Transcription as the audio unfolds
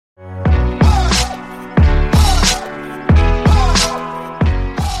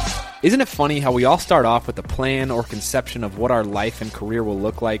Isn't it funny how we all start off with a plan or conception of what our life and career will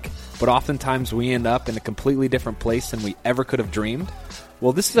look like, but oftentimes we end up in a completely different place than we ever could have dreamed?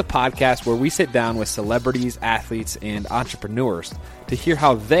 Well, this is a podcast where we sit down with celebrities, athletes, and entrepreneurs to hear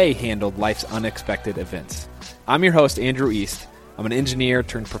how they handled life's unexpected events. I'm your host, Andrew East. I'm an engineer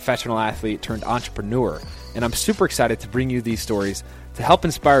turned professional athlete turned entrepreneur, and I'm super excited to bring you these stories to help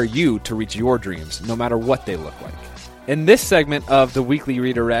inspire you to reach your dreams, no matter what they look like. In this segment of the Weekly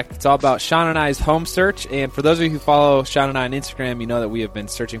Redirect, it's all about Sean and I's home search. And for those of you who follow Sean and I on Instagram, you know that we have been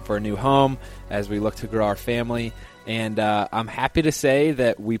searching for a new home as we look to grow our family. And I'm happy to say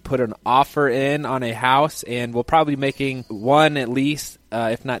that we put an offer in on a house, and we'll probably be making one at least,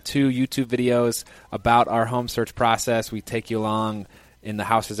 if not two, YouTube videos about our home search process. We take you along in the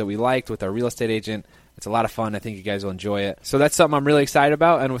houses that we liked with our real estate agent. It's a lot of fun. I think you guys will enjoy it. So that's something I'm really excited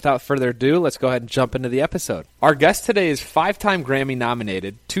about. And without further ado, let's go ahead and jump into the episode. Our guest today is 5-time Grammy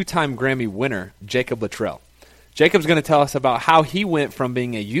nominated, 2-time Grammy winner, Jacob Luttrell. Jacob's going to tell us about how he went from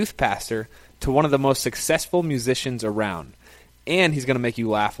being a youth pastor to one of the most successful musicians around. And he's going to make you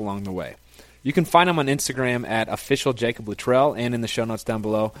laugh along the way. You can find him on Instagram at official Jacob Luttrell and in the show notes down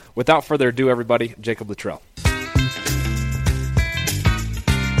below. Without further ado, everybody, Jacob Luttrell.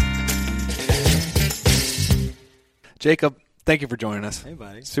 Jacob, thank you for joining us. Hey,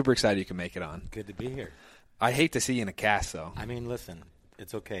 buddy. Super excited you can make it on. Good to be here. I hate to see you in a cast, though. I mean, listen,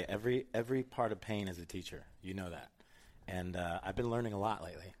 it's okay. Every part of pain is a teacher. You know that. And I've been learning a lot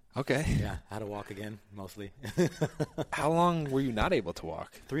lately. Okay. Yeah, how to walk again, mostly. How long were you not able to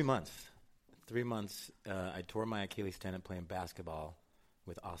walk? 3 months. 3 months. I tore my Achilles tendon playing basketball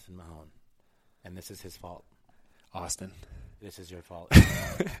with Austin Mahone. And this is his fault. Austin. This is your fault.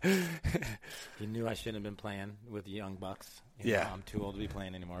 He knew I shouldn't have been playing with the young bucks. You know, I'm too old to be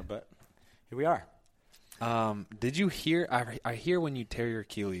playing anymore, but here we are. Did you hear? I hear when you tear your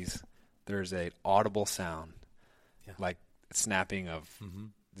Achilles, there's a audible sound, like snapping of. Mm-hmm.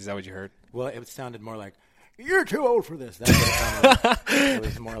 Is that what you heard? Well, it sounded more like, "You're too old for this." That's what it sounded like. It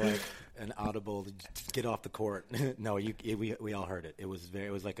was more like an audible, "Just get off the court." No, we all heard it. It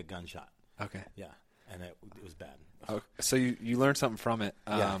was like a gunshot. Okay. Yeah, and it was bad. Oh, so you learned something from it.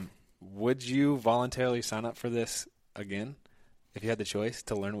 Yeah. Would you voluntarily sign up for this again if you had the choice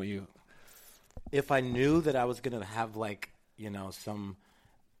to learn what you? If I knew that I was going to have some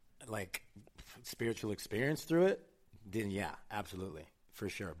spiritual experience through it, then yeah, absolutely, for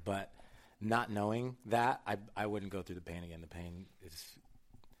sure. But not knowing that, I wouldn't go through the pain again. The pain is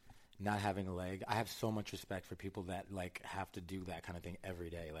not having a leg. I have so much respect for people that have to do that kind of thing every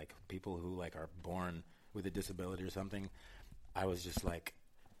day. Like people who are born with a disability or something. I was just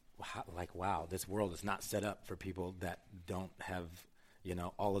wow, this world is not set up for people that don't have,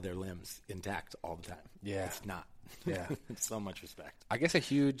 all of their limbs intact all the time. Yeah. It's not. Yeah. So much respect. I guess a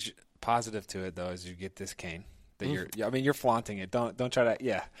huge positive to it, though, is you get this cane. That you're flaunting it. Don't try to,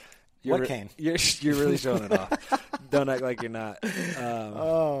 yeah. What cane? You're really showing it off. Don't act like you're not.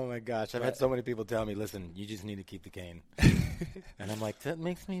 Oh, my gosh. I've had so many people tell me, listen, you just need to keep the cane. And I'm like, that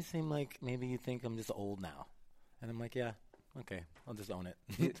makes me seem like maybe you think I'm just old now. And I'm like, yeah, okay, I'll just own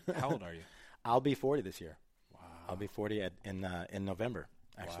it. How old are you? I'll be 40 this year. Wow. I'll be 40 in November,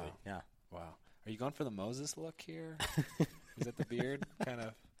 actually. Wow. Yeah. Wow. Are you going for the Moses look here? Is that the beard? Kind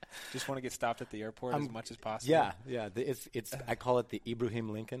of. Just want to get stopped at the airport as much as possible. Yeah. It's. I call it the Ibrahim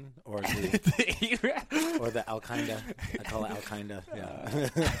Lincoln or the Al Qaeda. I call it Al Qaeda.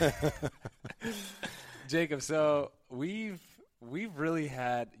 Yeah. Jacob, so we've really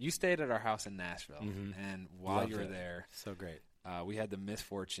had you stayed at our house in Nashville, and while you were there, so great. We had the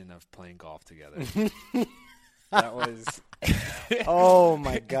misfortune of playing golf together. That was. Oh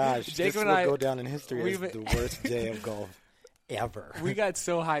my gosh! Jacob this and will I go down in history as the worst day of golf ever. We got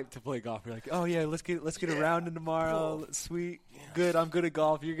so hyped to play golf. We're like, oh yeah, let's get a round in tomorrow. Sweet, good. I'm good at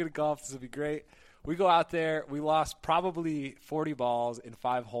golf. You're good at golf. This will be great. We go out there. We lost probably 40 balls in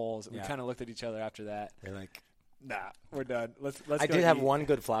 5 holes. We kind of looked at each other after that. They're like, nah, we're done. Let's. I did have one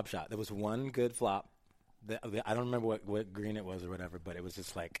good flop shot. There was one good flop. I don't remember what green it was or whatever, but it was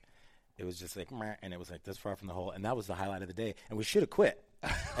just like, and it was like this far from the hole, and that was the highlight of the day. And we should have quit.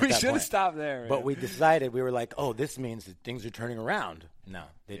 We should have stopped there. Man. But we decided, we were like, oh, this means that things are turning around. No,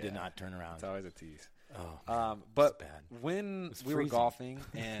 they did not turn around. It's always a tease. Oh, but bad. When we were golfing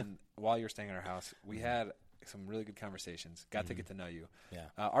and while you were staying at our house, we had some really good conversations, got to get to know you. Yeah.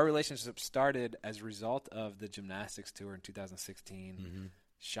 Our relationship started as a result of the gymnastics tour in 2016.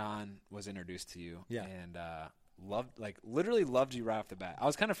 Sean was introduced to you. Yeah. And literally loved you right off the bat. I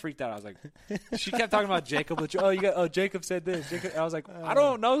was kind of freaked out. I was like, she kept talking about Jacob. Jacob said this. Jacob. I was like, I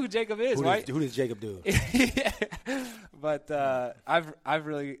don't know who Jacob is. Who does Jacob do? Yeah. But I've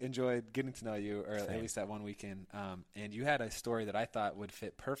really enjoyed getting to know you, or at least that one weekend. And you had a story that I thought would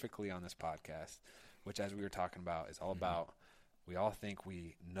fit perfectly on this podcast, which, as we were talking about, is all about. We all think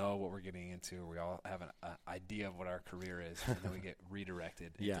we know what we're getting into. We all have an idea of what our career is, and then we get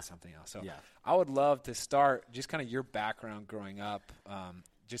redirected into something else. So I would love to start just kind of your background growing up,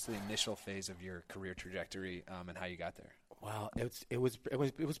 just the initial phase of your career trajectory, and how you got there. Well, it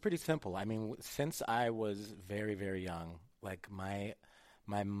was pretty simple. I mean, since I was very, very young, like my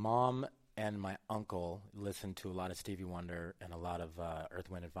mom and my uncle listened to a lot of Stevie Wonder and a lot of Earth,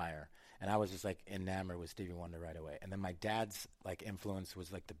 Wind and Fire. And I was just like enamored with Stevie Wonder right away. And then my dad's like influence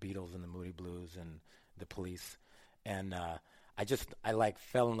was like the Beatles and the Moody Blues and the Police. And I like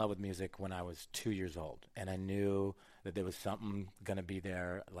fell in love with music when I was 2 years old. And I knew that there was something going to be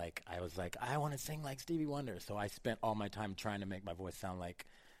there. Like I was like, I want to sing like Stevie Wonder. So I spent all my time trying to make my voice sound like,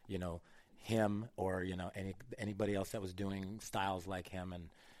 him or, anybody else that was doing styles like him.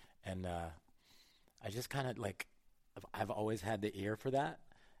 And I just kind of like, I've always had the ear for that.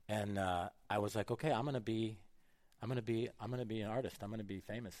 And I was like, okay, I'm gonna be an artist. I'm gonna be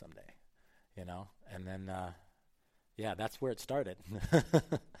famous someday, And then, that's where it started.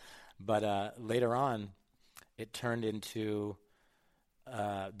 But later on, it turned into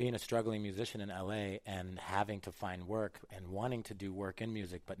being a struggling musician in LA and having to find work and wanting to do work in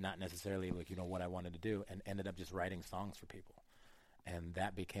music, but not necessarily like what I wanted to do. And ended up just writing songs for people, and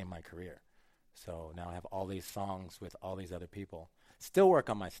that became my career. So now I have all these songs with all these other people. Still work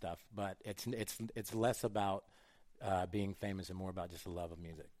on my stuff, but it's less about being famous and more about just the love of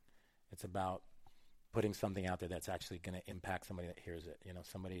music. It's about putting something out there that's actually going to impact somebody that hears it.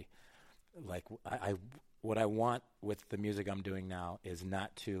 Somebody like what I want with the music I'm doing now is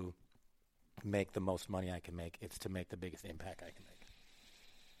not to make the most money I can make. It's to make the biggest impact I can make.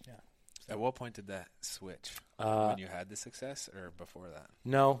 Yeah. At what point did that switch? When you had the success, or before that?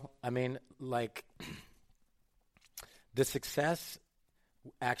 No, I mean, like the success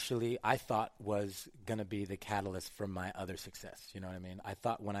actually I thought was going to be the catalyst for my other success. You know what I mean? I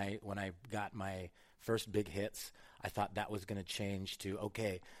thought when I got my first big hits, I thought that was going to change to,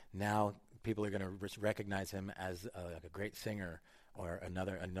 okay, now people are going to recognize him as like a great singer or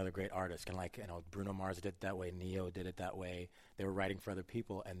another great artist. And like, Bruno Mars did it that way. Neo did it that way. They were writing for other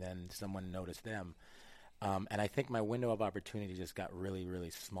people, and then someone noticed them. And I think my window of opportunity just got really,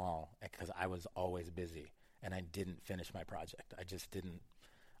 really small because I was always busy. And I didn't finish my project. I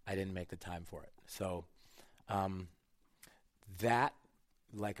didn't make the time for it. So that,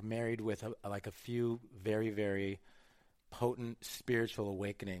 like, married with a few very, very potent spiritual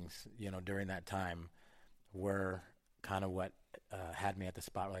awakenings, during that time, were kind of what had me at the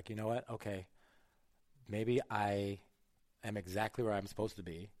spot. Like, you know what? Okay, maybe I am exactly where I'm supposed to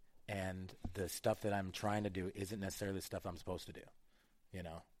be, and the stuff that I'm trying to do isn't necessarily the stuff I'm supposed to do.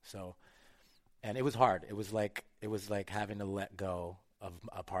 So. And it was hard. It was like having to let go of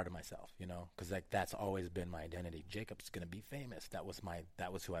a part of myself, because like that's always been my identity. Jacob's going to be famous. That was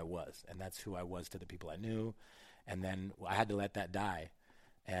who I was, and that's who I was to the people I knew. And then I had to let that die,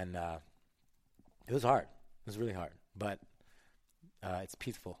 and it was hard. It was really hard, but it's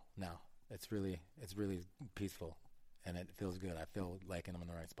peaceful now. It's really peaceful, and it feels good. I feel like I'm in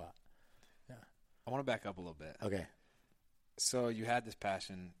the right spot. Yeah. I want to back up a little bit. Okay. So you had this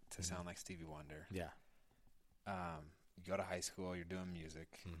passion to sound like Stevie Wonder. Yeah. You go to high school. You're doing music.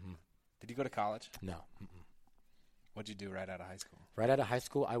 Mm-hmm. Did you go to college? No. What'd you do right out of high school? Right out of high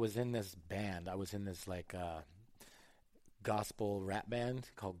school, I was in this band. I was in this like gospel rap band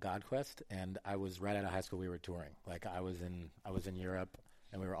called God Quest, and I was right out of high school. We were touring. Like I was in Europe,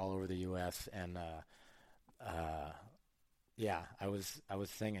 and we were all over the U.S. And I was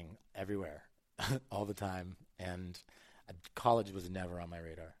singing everywhere, all the time, and college was never on my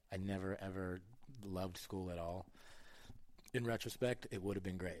radar. I never, ever loved school at all. In retrospect, it would have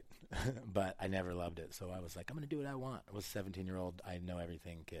been great, but I never loved it. So I was like, I'm going to do what I want. I was a 17-year-old, I know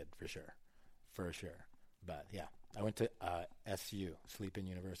everything kid, for sure. But, yeah, I went to SU, Sleeping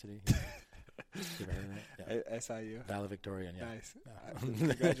University. You ever heard of that? Yeah. SIU? Valedictorian, yeah. Nice.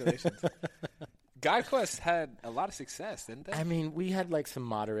 Congratulations. God Quest had a lot of success, didn't they? I mean, we had like some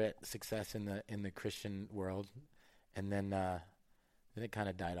moderate success in the Christian world. And then it kind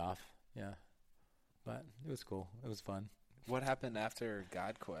of died off, yeah. But it was cool. It was fun. What happened after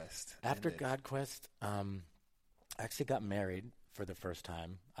God Quest? After God Quest, I actually got married for the first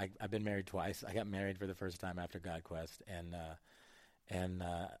time. I've been married twice. I got married for the first time after God Quest, and And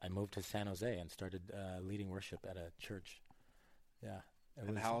I moved to San Jose and started leading worship at a church. Yeah.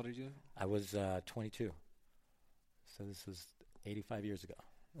 And how old are you? I was 22. So this was 85 years ago.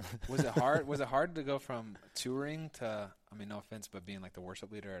 Was it hard? Was it hard to go from touring to, I mean, no offense, but being like the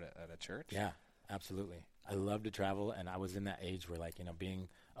worship leader at a church? Yeah, absolutely. I love to travel, and I was in that age where, like, being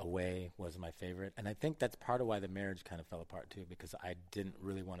away was my favorite. And I think that's part of why the marriage kind of fell apart too, because I didn't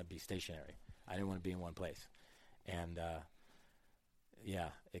really want to be stationary. I didn't want to be in one place, and yeah,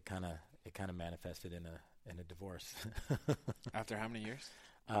 it kind of manifested in a divorce. After how many years?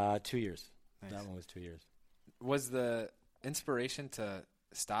 2 years. Nice. That one was 2 years. Was the inspiration to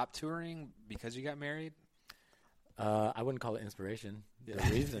stop touring because you got married? I wouldn't call it inspiration. The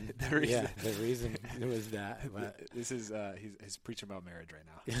reason, yeah, the reason was that. But. This is he's preaching about marriage right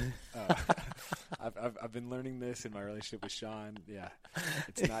now. I've been learning this in my relationship with Sean. Yeah,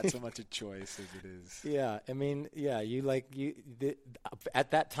 it's not so much a choice as it is. Yeah, I mean, yeah,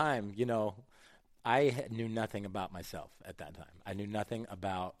 at that time, I knew nothing about myself at that time. I knew nothing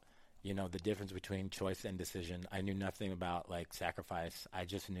about the difference between choice and decision. I knew nothing about like sacrifice. I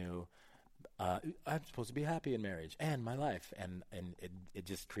just knew. I'm supposed to be happy in marriage and my life, and it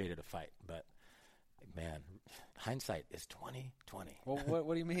just created a fight. But man, hindsight is 20/20. Well,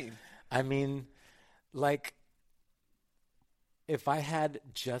 what do you mean? I mean, like, if I had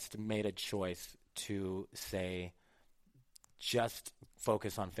just made a choice to say, just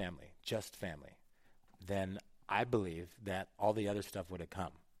focus on family, just family, then I believe that all the other stuff would have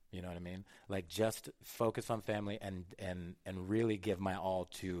come. You know what I mean? Like, just focus on family and really give my all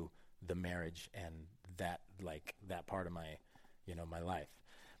to the marriage and that part of my, my life.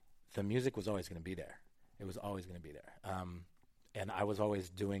 The music was always going to be there. It was always going to be there. And I was always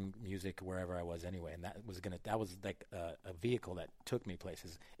doing music wherever I was anyway. And that was like a vehicle that took me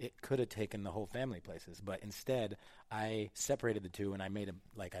places. It could have taken the whole family places, but instead I separated the two and I made them,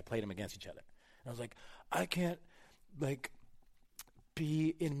 like, I played them against each other. And I was like, I can't like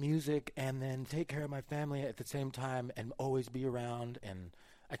be in music and then take care of my family at the same time and always be around. And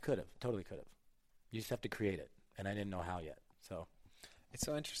I totally could have. You just have to create it, and I didn't know how yet. So it's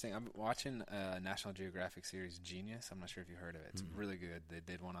so interesting. I'm watching a National Geographic series, Genius. I'm not sure if you heard of it. It's really good. They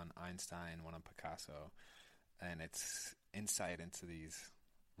did one on Einstein, one on Picasso, and it's insight into these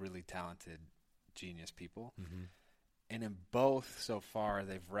really talented genius people. Mm-hmm. And in both so far,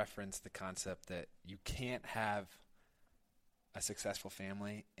 they've referenced the concept that you can't have a successful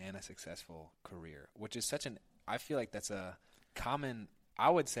family and a successful career, which is I feel like that's a common, I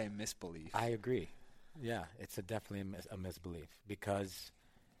would say, misbelief. I agree. Yeah, it's definitely a misbelief, because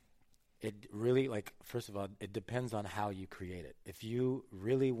it really, like, first of all, it depends on how you create it. If you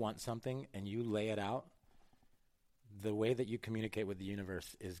really want something and you lay it out, the way that you communicate with the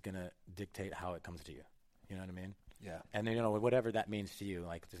universe is going to dictate how it comes to you. You know what I mean? Yeah. And whatever that means to you,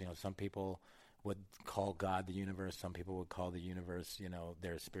 like, some people would call God the universe. Some people would call the universe,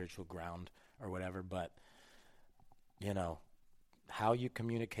 their spiritual ground or whatever. But, how you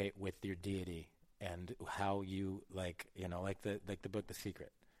communicate with your deity and how you, like the book, The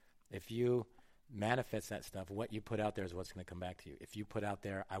Secret. If you manifest that stuff, what you put out there is what's going to come back to you. If you put out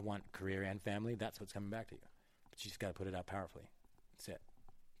there, I want career and family, that's what's coming back to you. But you just got to put it out powerfully. That's it.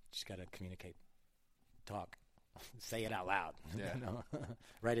 You just got to communicate, talk, say it out loud. Yeah.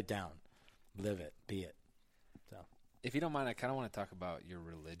 Write it down. Live it, be it. So, if you don't mind, I kind of want to talk about your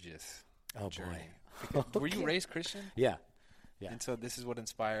religious journey. Boy. Were you raised Christian? Yeah. And so this is what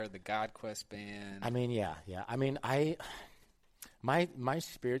inspired the God Quest band. I mean, yeah. I mean, my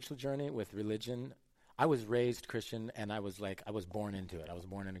spiritual journey with religion, I was raised Christian, and I was born into it. I was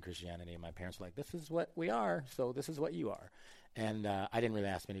born into Christianity, and my parents were like, "This is what we are, so this is what you are." And I didn't really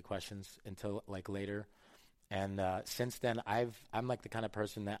ask many questions until like later. And since then, I'm like the kind of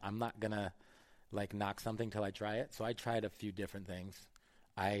person that I'm not gonna like knock something till I try it. So I tried a few different things.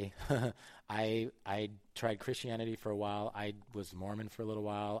 I tried Christianity for a while. I was Mormon for a little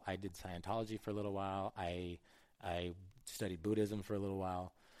while. I did Scientology for a little while. I studied Buddhism for a little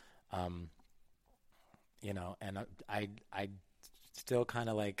while. And I still kind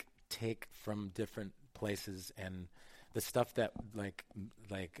of like take from different places, and the stuff that like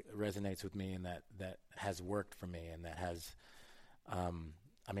resonates with me and that has worked for me and that has,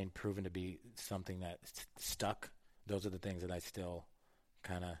 proven to be something that stuck. Those are the things that I still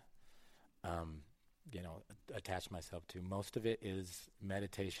kind of, attach myself to. Most of it is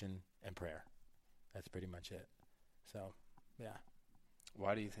meditation and prayer. That's pretty much it. So, yeah.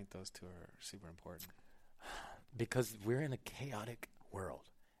 Why do you think those two are super important? Because we're in a chaotic world,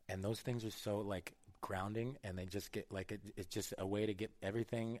 and those things are so like grounding, and they just get like it's just a way to get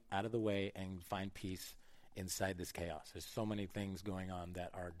everything out of the way and find peace inside this chaos. There's so many things going on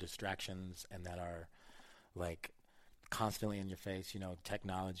that are distractions and that are like constantly in your face. You know,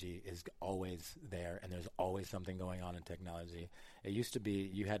 technology is always there, and there's always something going on in technology. It used to be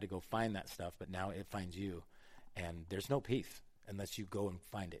you had to go find that stuff, but now it finds you, and there's no peace unless you go and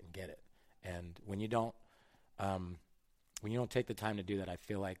find it and get it. And when you don't take the time to do that, I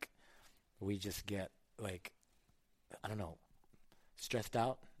feel like we just get like, I don't know, stressed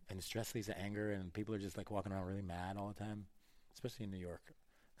out, and stress leads to anger, and people are just like walking around really mad all the time, especially in New York.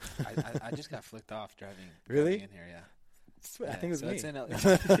 I just got flicked off driving Really? in here, yeah. I think it was so me. It's in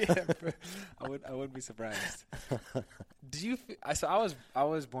yeah, I wouldn't be surprised. Do you? So I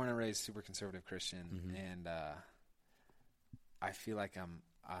was born and raised super conservative Christian, and I feel like I'm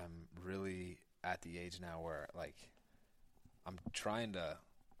really at the age now where like I'm trying to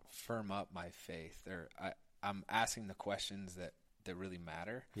firm up my faith, or I'm asking the questions that really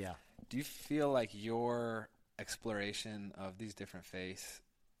matter. Yeah. Do you feel like your exploration of these different faiths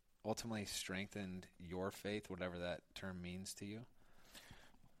ultimately strengthened your faith, whatever that term means to you?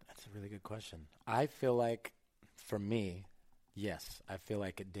 That's a really good question. I feel like, for me, yes, I feel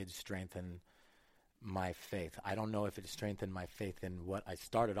like it did strengthen my faith. I don't know if it strengthened my faith in what I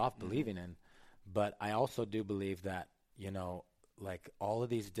started off believing in, but I also do believe that, you know, like all of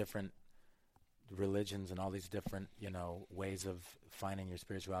these different religions and all these different, you know, ways of finding your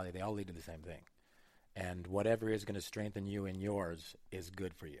spirituality, they all lead to the same thing. And whatever is going to strengthen you in yours is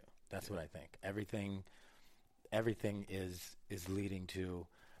good for you. That's what I think. Everything is leading to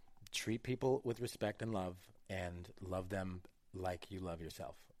treat people with respect and love them like you love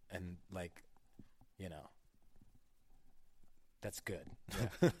yourself. And like, you know, that's good.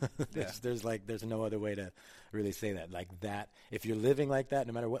 Yeah. There's no other way to really say that. Like that, if you're living like that,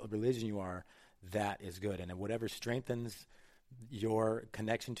 no matter what religion you are, that is good. And whatever strengthens your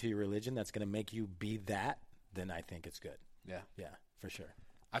connection to your religion, that's going to make you be that, then I think it's good. Yeah. Yeah, for sure.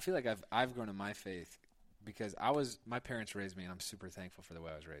 I feel like I've grown in my faith because my parents raised me, and I'm super thankful for the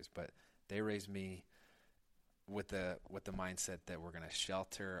way I was raised, but they raised me with the mindset that we're going to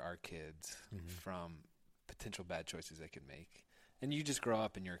shelter our kids from potential bad choices they could make. And you just grow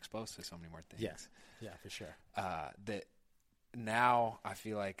up and you're exposed to so many more things. Yes. Yeah, for sure. That now I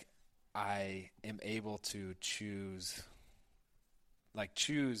feel like I am able to choose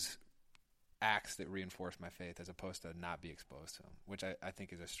acts that reinforce my faith as opposed to not be exposed to them, which I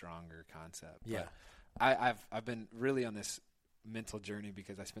think is a stronger concept. Yeah. But I've been really on this mental journey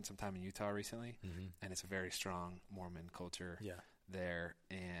because I spent some time in Utah recently, and it's a very strong Mormon culture there,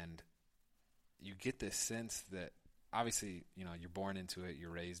 and you get this sense that obviously, you know, you're born into it,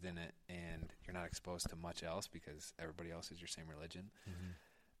 you're raised in it, and you're not exposed to much else because everybody else is your same religion.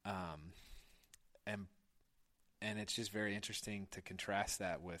 And it's just very interesting to contrast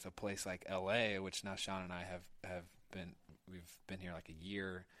that with a place like LA, which now Sean and I we've been here like a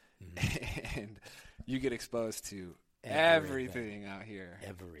year, and you get exposed to everything out here.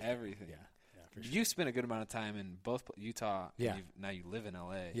 Everything. Yeah, for sure. You spent a good amount of time in both Utah, and now you live in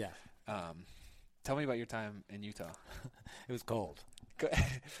LA. Yeah. Tell me about your time in Utah. It was cold.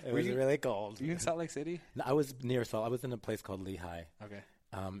 It was really cold. Were you in Salt Lake City? No, I was near Salt. I was in a place called Lehi. Okay.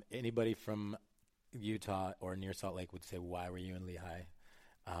 Anybody from Utah or near Salt Lake would say, "Why were you in Lehi?"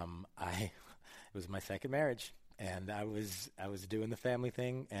 It was my second marriage, and I was doing the family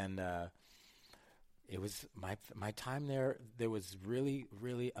thing, and it was my time there. There was really,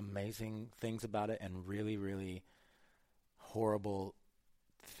 really amazing things about it, and really, really horrible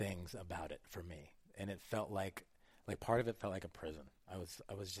things about it for me. And it felt like part of it felt like a prison. I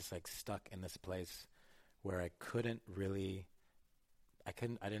was just like stuck in this place where I didn't really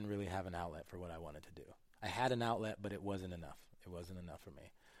have an outlet for what I wanted to do. I had an outlet, but it wasn't enough. It wasn't enough for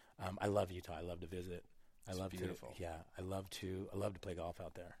me. I love Utah. I love to visit. I love beautiful. I love to play golf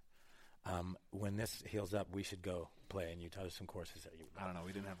out there. When this heals up, we should go play in Utah. There's some courses there. I don't know.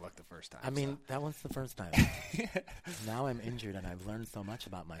 We didn't have luck the first time. I mean, that was the first time. Now I'm injured, and I've learned so much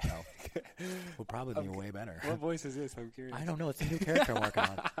about myself. We'll probably be way better. What voice is this? I'm curious. I don't know. It's a new character I'm working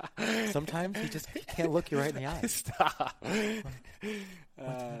on. Sometimes he can't look you right in the eye. Stop.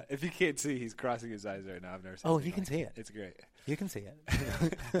 If you can't see, he's crossing his eyes right now. I've never seen. Oh, you can see it. It's great. You can see it.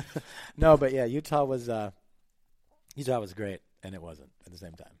 No, but yeah, Utah was great, and it wasn't at the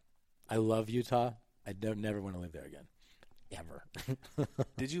same time. I love Utah. I never want to live there again, ever.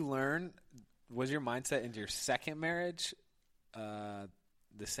 Did you learn? Was your mindset into your second marriage the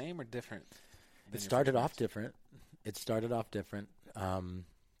same or different? It started off different.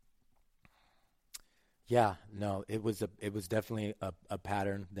 Yeah, no, it was definitely a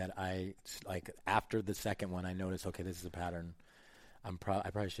pattern that I like. After the second one, I noticed, okay, this is a pattern. I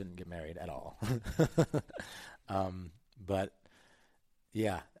probably shouldn't get married at all. But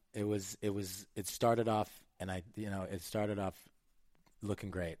yeah, it started off, and it started off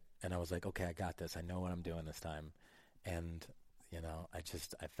looking great, and I was like, okay, I got this. I know what I'm doing this time, and I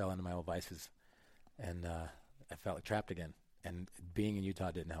fell into my old vices, and I felt trapped again. And being in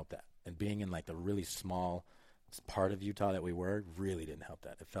Utah didn't help that, and being in like the really small part of Utah that we were really didn't help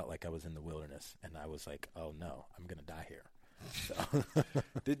that. It felt like I was in the wilderness, and I was like, oh no, I'm gonna die here. So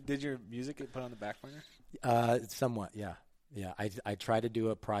Did your music get put on the back burner? Somewhat, yeah. I tried to do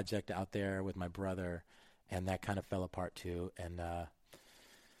a project out there with my brother, and that kind of fell apart too. And I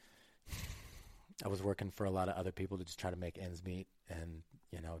was working for a lot of other people to just try to make ends meet, and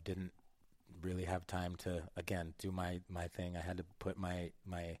didn't really have time to again do my thing. I had to put my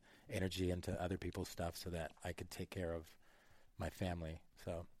energy into other people's stuff so that I could take care of my family.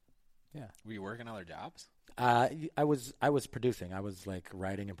 So yeah. Were you working other jobs? I was producing. I was like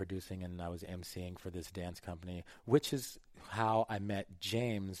writing and producing, and I was emceeing for this dance company, which is how I met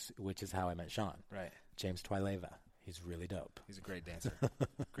James, which is how I met Sean. Right. James Twileva. He's really dope. He's a great dancer.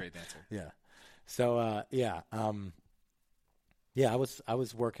 Great dancer. Yeah. So yeah. Yeah, I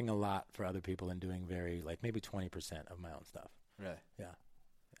was working a lot for other people and doing very like maybe 20% of my own stuff. Really? Yeah.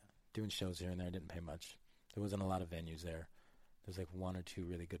 Doing shows here and there. Didn't pay much. There wasn't a lot of venues there. There's like one or two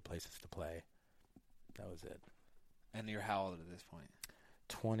really good places to play. That was it. And you're how old at this point?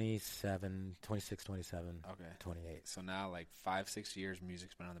 27, 26, 27, okay. 28. So now like 5-6 years,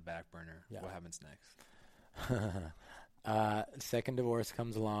 music's been on the back burner. Yeah. What happens next? Second divorce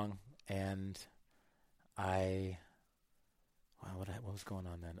comes along, and what was going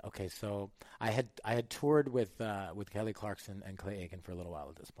on then? Okay, so I had toured with Kelly Clarkson and Clay Aiken for a little while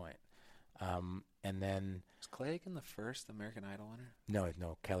at this point. And then was Clay Aiken the first American Idol winner?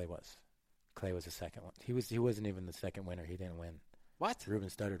 No, Kelly was. Clay was the second one. He wasn't even the second winner. He didn't win. What? Ruben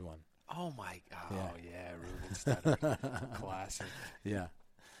Studdard won. Oh my! Oh yeah, Ruben Studdard, classic. Yeah.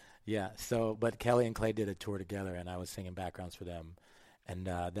 So, but Kelly and Clay did a tour together, and I was singing backgrounds for them, and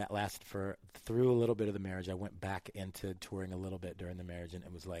that lasted through a little bit of the marriage. I went back into touring a little bit during the marriage, and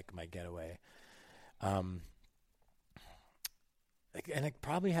it was like my getaway. And it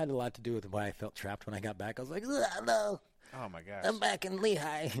probably had a lot to do with why I felt trapped when I got back. I was like, no. Oh my gosh. I'm back in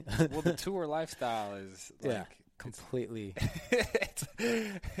Lehigh. Well, the tour lifestyle is like completely.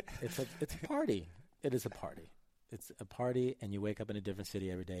 It's a party. It is a party. It's a party, and you wake up in a different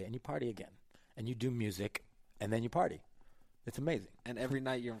city every day, and you party again, and you do music, and then you party. It's amazing. And every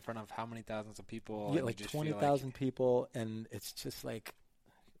night you're in front of how many thousands of people? Yeah, like 20,000 people, and it's just like,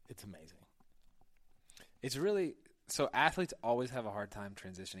 it's amazing. It's really so. Athletes always have a hard time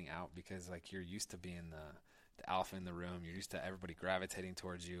transitioning out because like you're used to being the alpha in the room. You're used to everybody gravitating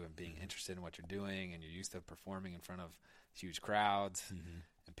towards you and being interested in what you're doing, and you're used to performing in front of huge crowds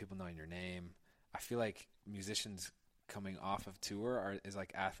and people knowing your name. I feel like musicians coming off of tour is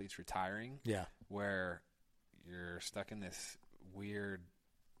like athletes retiring. Yeah. Where you're stuck in this weird,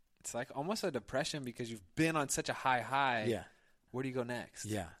 it's like almost a depression because you've been on such a high. Yeah. Where do you go next?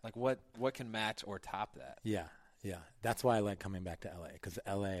 Yeah. Like what can match or top that? Yeah. That's why I like coming back to LA, because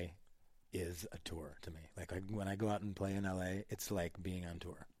LA is a tour to me. Like when I go out and play in LA, it's like being on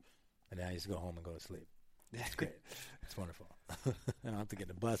tour. And then I just go home and go to sleep. It's great. It's wonderful. I don't have to get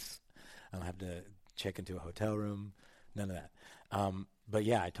in a bus. I don't have to check into a hotel room. None of that. But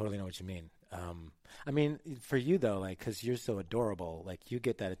yeah, I totally know what you mean. I mean, for you though, like, because you're so adorable, like you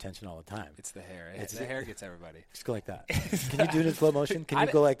get that attention all the time. It's the hair. The hair gets everybody. Just go like that. Can you do it in slow motion? Can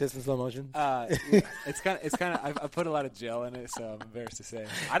you go like this in slow motion? It's kind of. I put a lot of gel in it, so I'm embarrassed to say.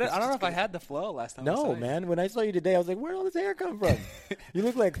 I don't know if I had the flow last time. No, man. When I saw you today, I was like, "Where did all this hair come from?" You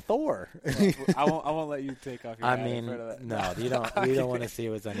look like Thor. I won't let you take off your hat. I mean, no, you don't want to see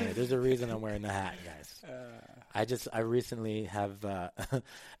what's on here. There's a reason I'm wearing the hat, guys. I recently have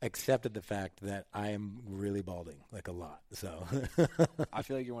accepted the fact that I am really balding, like a lot. So I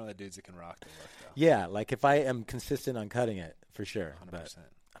feel like you're one of the dudes that can rock the look, though. Yeah, like if I am consistent on cutting it, for sure. 100%. But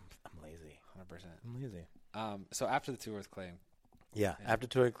I'm lazy. 100%. I'm lazy. So after the tour with Clay. Yeah, after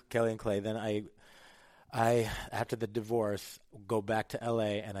tour with Kelly and Clay, then I after the divorce go back to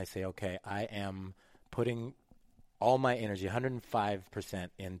LA and I say, okay, I am putting all my energy, 105%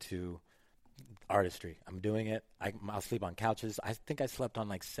 into artistry. I'm doing it. I'll sleep on couches. I think I slept on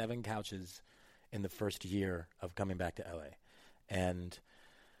like 7 couches in the first year of coming back to LA. And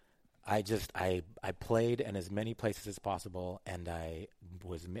I played in as many places as possible, and I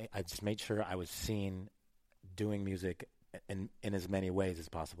just made sure I was seen doing music in as many ways as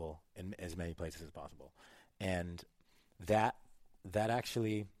possible, in as many places as possible. And that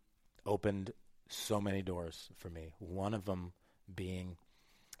actually opened so many doors for me. One of them being,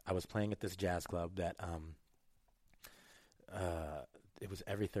 I was playing at this jazz club that it was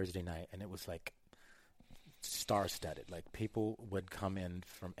every Thursday night, and it was like star-studded. Like people would come in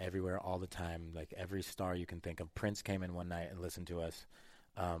from everywhere all the time, like every star you can think of. Prince came in one night and listened to us,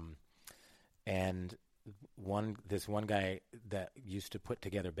 and this one guy that used to put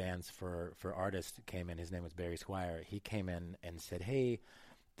together bands for artists came in. His name was Barry Squire. He came in and said, "Hey,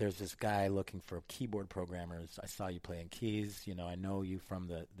 there's this guy looking for keyboard programmers. I saw you playing keys. You know, I know you from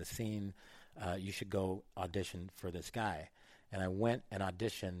the scene. You should go audition for this guy." And I went and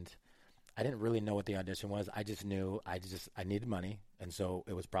auditioned. I didn't really know what the audition was. I just knew I needed money, and so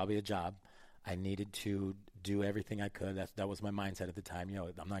it was probably a job. I needed to do everything I could. That was my mindset at the time. You know,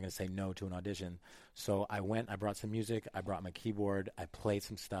 I'm not going to say no to an audition. So I went. I brought some music. I brought my keyboard. I played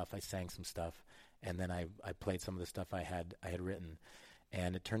some stuff. I sang some stuff, and then I played some of the stuff I had written.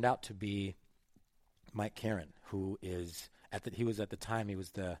 And it turned out to be Mike Karen, who is he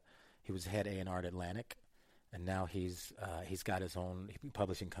was head A&R at Atlantic, and now he's got his own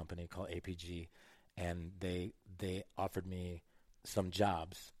publishing company called APG, and they offered me some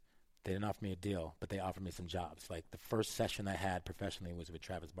jobs. They didn't offer me a deal, but they offered me some jobs. Like the first session I had professionally was with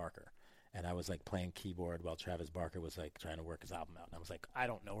Travis Barker, and I was like playing keyboard while Travis Barker was like trying to work his album out. And I was like, I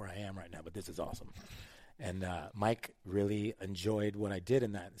don't know where I am right now, but this is awesome. And Mike really enjoyed what I did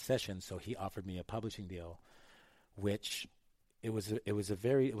in that session, so he offered me a publishing deal, which it was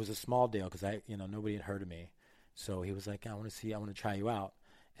a small deal because nobody had heard of me. So he was like, I want to try you out,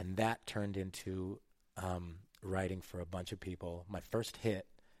 and that turned into writing for a bunch of people. My first hit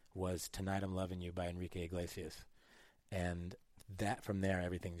was "Tonight I'm Loving You" by Enrique Iglesias, and that from there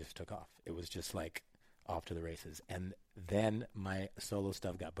everything just took off. It was just like off to the races, and then my solo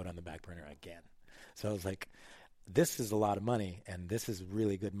stuff got put on the back burner again. So I was like, this is a lot of money, and this is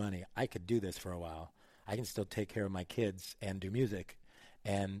really good money. I could do this for a while. I can still take care of my kids and do music.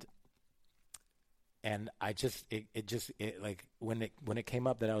 And I just, like when it came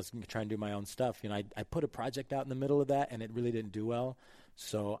up that I was trying to do my own stuff, I put a project out in the middle of that, and it really didn't do well.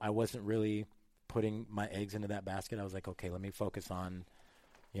 So I wasn't really putting my eggs into that basket. I was like, okay, let me focus on,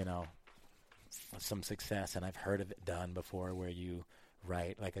 some success. And I've heard of it done before where you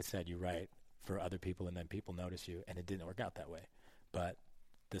write, like I said, you write for other people, and then people notice you, and it didn't work out that way. But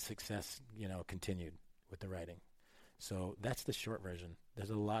the success, continued with the writing. So that's the short version.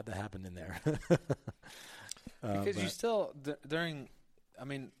 There's a lot that happened in there. Because you still,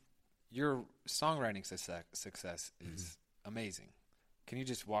 your songwriting success is amazing. Can you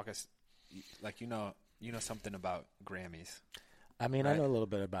just walk us, like, something about Grammys? I mean, right? I know a little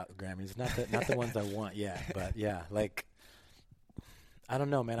bit about Grammys, not the ones I want yet, but yeah, like, I don't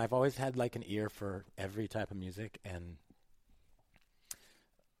know, man. I've always had like an ear for every type of music, and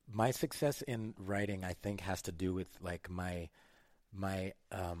my success in writing, I think, has to do with like my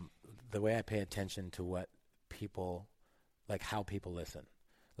the way I pay attention to what people, like how people listen.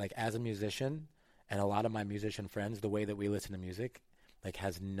 Like as a musician, and a lot of my musician friends, the way that we listen to music, like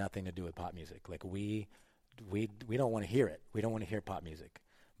has nothing to do with pop music. Like we don't want to hear it. We don't want to hear pop music.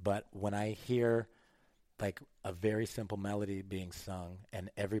 But when I hear like a very simple melody being sung,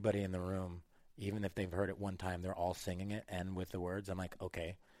 and everybody in the room, even if they've heard it one time, they're all singing it and with the words, I'm like,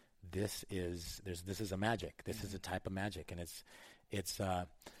 okay, this is a magic. This is a type of magic, and it's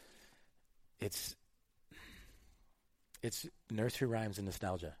nursery rhymes and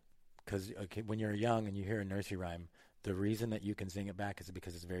nostalgia. Because when you're young and you hear a nursery rhyme, the reason that you can sing it back is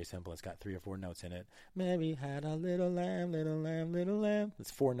because it's very simple. It's got 3 or 4 notes in it. Mary had a little lamb, little lamb, little lamb.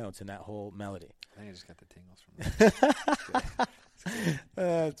 It's 4 notes in that whole melody. I think I just got the tingles from that.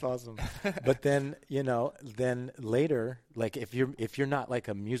 That's awesome. But then, then later, like if you're not like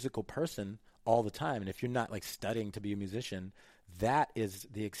a musical person all the time, and if you're not like studying to be a musician, that is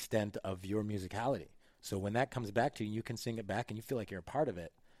the extent of your musicality. So when that comes back to you, you can sing it back and you feel like you're a part of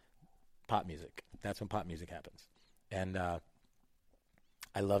it. Pop music. That's when pop music happens. And I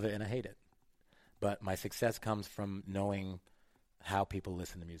love it and I hate it. But my success comes from knowing how people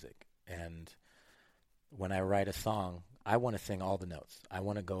listen to music. And when I write a song, I want to sing all the notes. I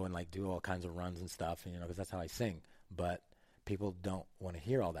want to go and like do all kinds of runs and stuff, because that's how I sing. But people don't want to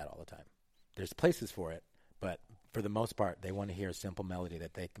hear all that all the time. There's places for it, but for the most part, they want to hear a simple melody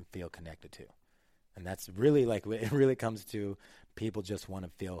that they can feel connected to. And that's really like, it really comes to people just want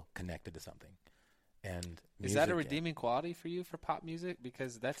to feel connected to something. And is that a redeeming quality for you for pop music?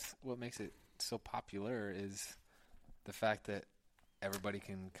 Because that's what makes it so popular, is the fact that everybody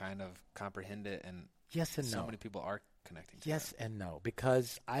can kind of comprehend it, and yes and so no. many people are connecting to yes it. And no,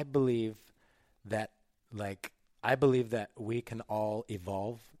 because I believe that we can all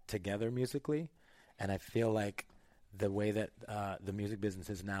evolve together musically, and I feel like the way that the music business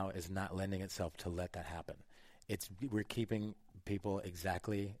is now is not lending itself to let that happen. We're keeping people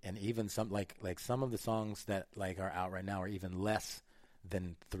exactly, and even some like some of the songs that like are out right now are even less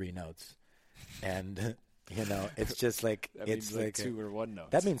than 3 notes, and it's just like that it's means like 2 or 1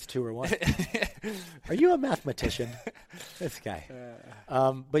 notes. That means 2 or 1. Are you a mathematician? This guy.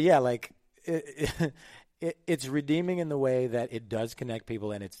 But yeah, like it's redeeming in the way that it does connect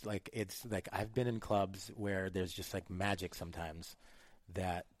people, and it's like I've been in clubs where there's just like magic sometimes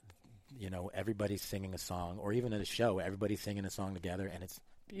that everybody's singing a song, or even at a show everybody's singing a song together, and it's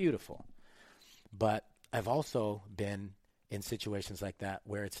beautiful. But I've also been in situations like that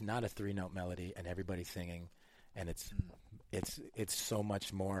where it's not a 3-note melody and everybody's singing, and it's so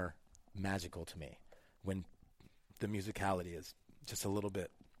much more magical to me when the musicality is just a little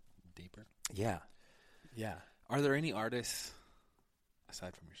bit deeper. Yeah. Are there any artists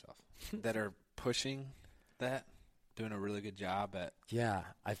aside from yourself that are pushing that, doing a really good job at? Yeah,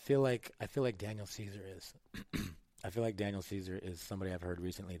 I feel like Daniel Caesar is. I feel like Daniel Caesar is somebody I've heard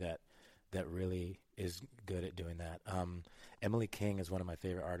recently that really is good at doing that. Emily King is one of my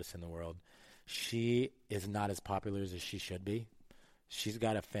favorite artists in the world. She is not as popular as she should be. She's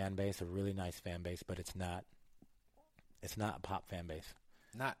got a fan base, a really nice fan base, but it's not a pop fan base.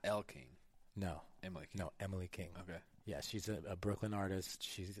 Not Elle King. No. Emily King. No, Emily King. Okay. Yeah, she's a Brooklyn artist.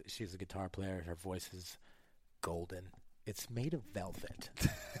 She's a guitar player. Her voice is golden. It's made of velvet.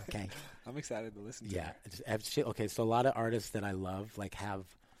 Okay. I'm excited to listen to her. Okay, so a lot of artists that I love like have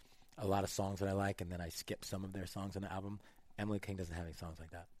a lot of songs that I like, and then I skip some of their songs on the album. Emily King doesn't have any songs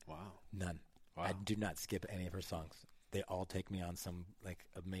like that. Wow. None. Wow. I do not skip any of her songs. They all take me on some like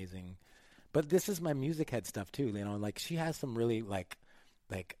amazing. But this is my music head stuff too, like she has some really like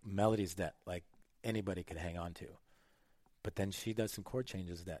melodies that like anybody could hang on to. But then she does some chord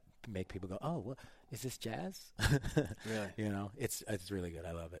changes that make people go, "Oh, what is this jazz?" Really? It's really good.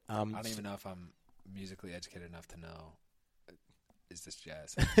 I love it. I don't even know if I'm musically educated enough to know, is this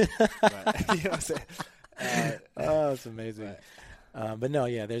jazz? But, you know what I'm saying? It's amazing. But no,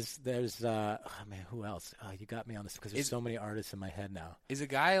 yeah, there's man, who else? You got me on this because there's so many artists in my head now. Is a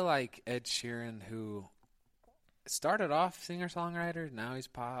guy like Ed Sheeran, who started off singer-songwriter, now he's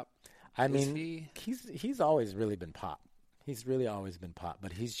pop? I mean, he's always really been pop. He's really always been pop,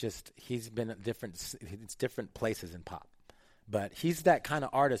 but he's been at different places in pop. But he's that kind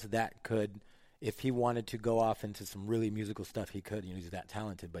of artist that could, if he wanted to go off into some really musical stuff, he could. He's that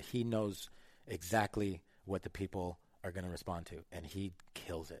talented, but he knows exactly what the people are going to respond to, and he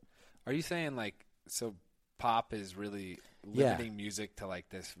kills it. Are you saying like so? Pop is really limiting music to like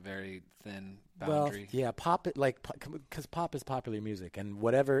this very thin boundary. Well, yeah, pop because pop is popular music, and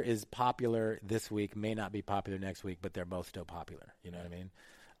whatever is popular this week may not be popular next week, but they're both still popular. You know what I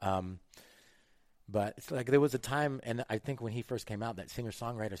mean? But it's like there was a time, and I think when he first came out, that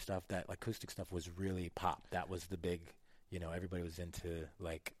singer-songwriter stuff, that acoustic stuff was really pop. That was the big, everybody was into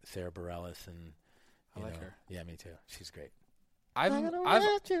like Sarah Bareilles and. I like her. Yeah, me too. She's great. I've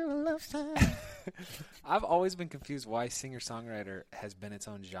always been confused why singer-songwriter has been its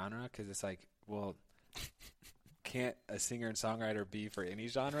own genre, because it's like, well, can't a singer and songwriter be for any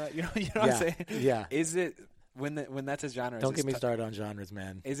genre? You know what I'm saying? Yeah. Is it when that's a genre? Don't get me started on genres,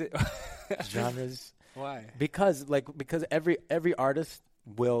 man. Is it genres? Why? Because every artist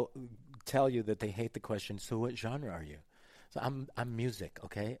will tell you that they hate the question. So what genre are you? So I'm music.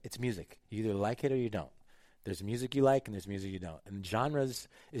 Okay, it's music. You either like it or you don't. There's music you like and there's music you don't. And genres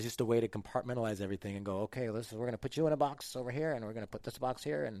is just a way to compartmentalize everything and go, okay, we're going to put you in a box over here, and we're going to put this box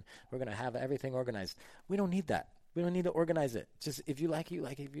here, and we're going to have everything organized. We don't need that. We don't need to organize it. Just if you like it, you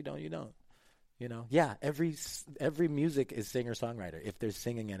like it. If you don't, you don't. Yeah, every music is singer-songwriter. If there's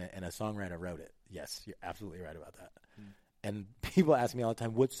singing in it and a songwriter wrote it, yes, you're absolutely right about that. And people ask me all the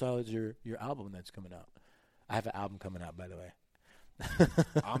time, what style is your album that's coming out? I have an album coming out, by the way.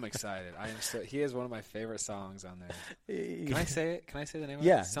 I'm excited. He has one of my favorite songs on there. Can I say it? Can I say the name of it?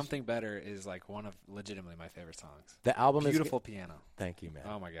 Yeah. Something Better is like one of legitimately my favorite songs. The album Beautiful piano. Thank you, man.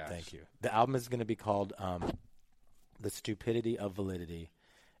 Oh my gosh. Thank you. The album is going to be called The Stupidity of Validity,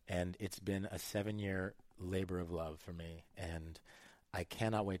 and it's been a 7-year labor of love for me, and I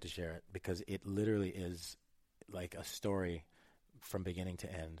cannot wait to share it because it literally is like a story from beginning to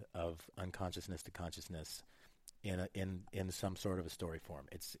end of unconsciousness to consciousness in some sort of a story form.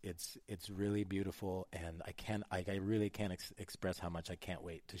 It's really beautiful, and I really can't express how much I can't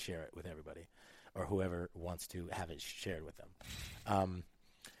wait to share it with everybody, or whoever wants to have it shared with them.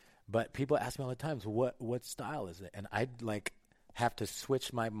 But people ask me all the time, so what style is it? And I'd like have to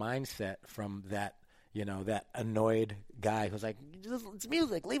switch my mindset from that, that annoyed guy who's like, it's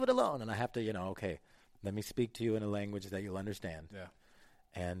music, leave it alone. And I have to, okay, Let me speak to you in a language that you'll understand. Yeah.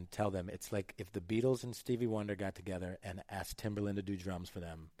 And tell them it's like if the Beatles and Stevie Wonder got together and asked Timberland to do drums for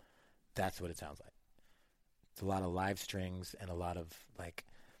them, that's what it sounds like. It's a lot of live strings and a lot of like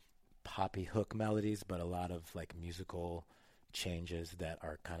poppy hook melodies, but a lot of like musical changes that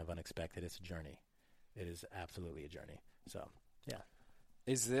are kind of unexpected. It's a journey. It is absolutely a journey. So, yeah.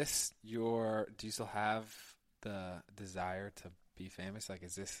 Is this do you still have the desire to be famous? Like,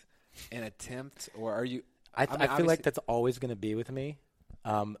 is this an attempt, or are you? I feel like that's always going to be with me,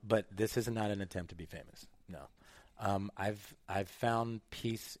 but this is not an attempt to be famous. No, I've found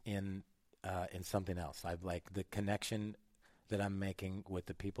peace in something else. I've like the connection that I'm making with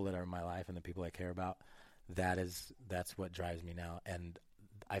the people that are in my life and the people I care about. That's what drives me now, and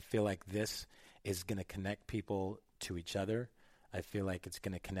I feel like this is going to connect people to each other. I feel like it's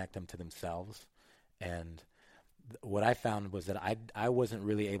going to connect them to themselves, and what I found was that I wasn't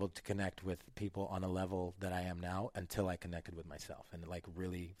really able to connect with people on a level that I am now until I connected with myself and like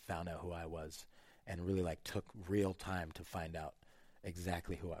really found out who I was and really like took real time to find out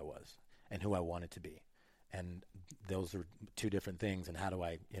exactly who I was and who I wanted to be. And those are two different things, and how do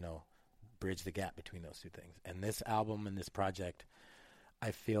I, bridge the gap between those two things? And this album and this project,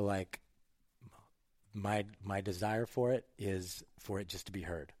 I feel like my desire for it is for it just to be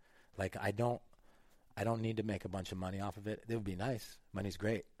heard. Like I don't need to make a bunch of money off of it. It would be nice. Money's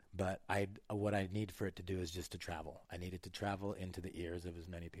great. But what I need for it to do is just to travel. I need it to travel into the ears of as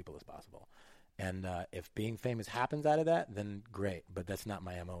many people as possible. And if being famous happens out of that, then great. But that's not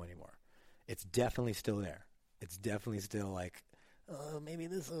my MO anymore. It's definitely still there. It's definitely still like, maybe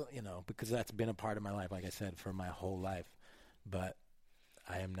this will, because that's been a part of my life, like I said, for my whole life. But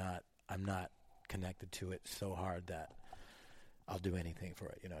I'm not connected to it so hard that I'll do anything for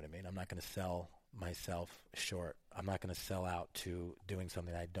it. You know what I mean? I'm not going to sell myself short. I'm not going to sell out to doing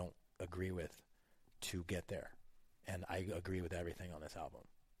something I don't agree with to get there. And I agree with everything on this album.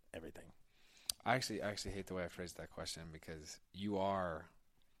 Everything. I actually hate the way I phrased that question because you are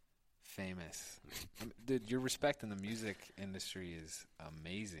famous. Dude, your respect in the music industry is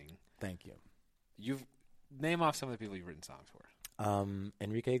amazing. Thank you. Name off some of the people you've written songs for.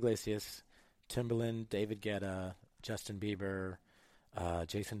 Enrique Iglesias, Timbaland, David Guetta, Justin Bieber,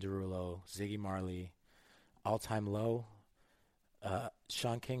 Jason Derulo, Ziggy Marley, All Time Low,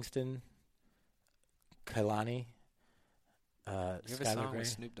 Sean Kingston, Kehlani, you have a Skylar song Grey. with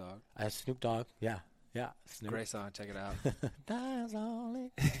Snoop Dogg. Snoop Dogg, yeah. Snoop. Great song, check it out. That's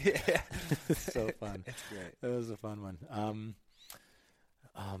only. Yeah. So fun. It's great. It was a fun one.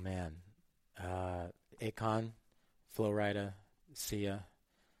 Oh man, Akon, Flo Rida, Sia.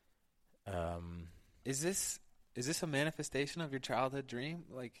 Is this a manifestation of your childhood dream?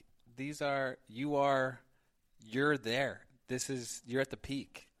 Like you're there. You're at the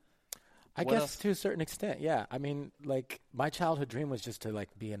peak. I What guess else? to a certain extent, yeah. I mean, like my childhood dream was just to like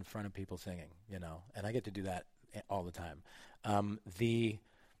be in front of people singing, and I get to do that all the time. The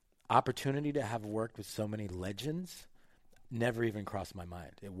opportunity to have worked with so many legends never even crossed my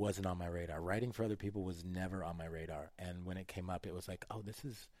mind. It wasn't on my radar. Writing for other people was never on my radar. And when it came up, it was like, oh, this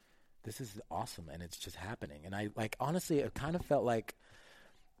is awesome, and it's just happening. And I honestly, it kind of felt like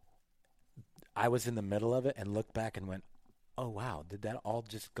I was in the middle of it and looked back and went, oh wow, did that all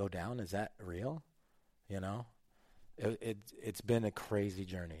just go down? Is that real? It's been a crazy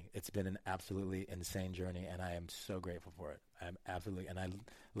journey. It's been an absolutely insane journey, and I am so grateful for it. I'm absolutely, and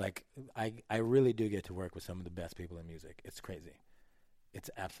I really do get to work with some of the best people in music. It's crazy. It's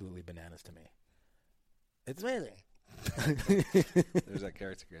absolutely bananas to me. It's amazing. There's that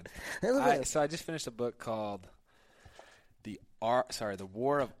character again. So I just finished a book called The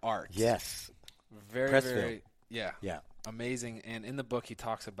War of Art. Yes. Very, Pressfield. very, yeah. Amazing. And in the book, he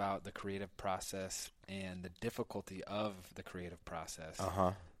talks about the creative process and the difficulty of the creative process.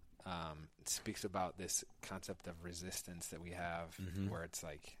 It speaks about this concept of resistance that we have, where it's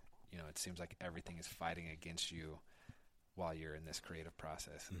like, it seems like everything is fighting against you while you're in this creative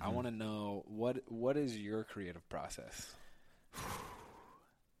process. I want to know what is your creative process?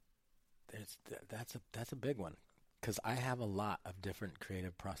 That's a big one, because I have a lot of different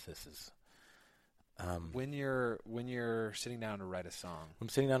creative processes. When you're sitting down to write a song, I'm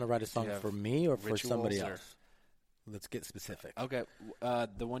sitting down to write a song for me or for somebody else. Let's get specific. Okay,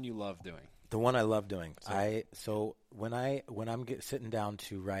 the one you love doing. The one I love doing. So when I'm sitting down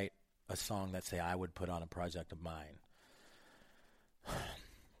to write a song that say I would put on a project of mine,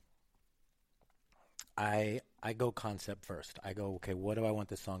 I go concept first. I go, okay, what do I want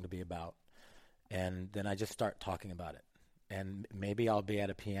this song to be about? And then I just start talking about it. And maybe I'll be at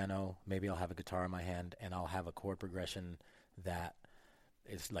a piano, maybe I'll have a guitar in my hand, and I'll have a chord progression that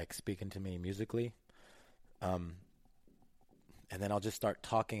is like speaking to me musically. And then I'll just start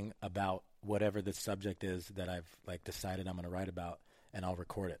talking about whatever the subject is that I've like decided I'm going to write about, and I'll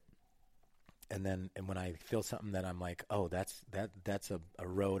record it. And when I feel something that I'm like, oh, that's a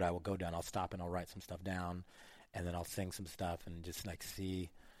road I will go down, I'll stop and I'll write some stuff down, and then I'll sing some stuff and just like see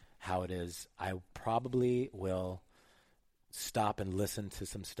how it is. I probably will stop and listen to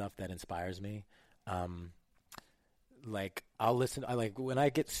some stuff that inspires me. Like I'll listen. When I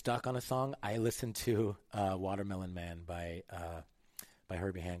get stuck on a song, I listen to "Watermelon Man" by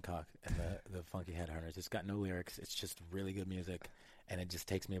Herbie Hancock and the Funky Headhunters. It's got no lyrics. It's just really good music, and it just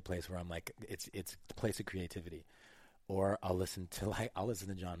takes me a place where I'm like, it's a place of creativity. Or I'll listen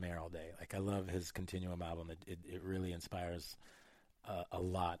to John Mayer all day. Like I love his Continuum album. It really inspires a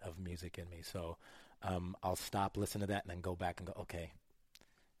lot of music in me. So I'll stop, listen to that, and then go back and go, okay,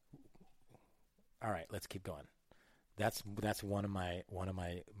 all right, let's keep going. That's one of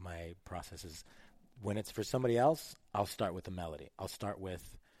my processes. When it's for somebody else, I'll start with the melody. I'll start with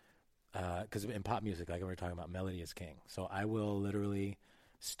because in pop music, like we were talking about, melody is king. So I will literally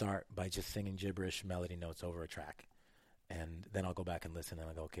start by just singing gibberish melody notes over a track, and then I'll go back and listen, and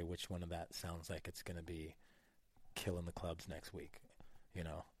I'll go, okay, which one of that sounds like it's going to be killing the clubs next week, and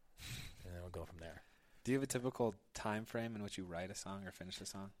then we'll go from there. Do you have a typical time frame in which you write a song or finish a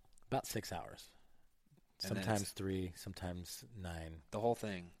song? About 6 hours. Sometimes 3, sometimes 9. The whole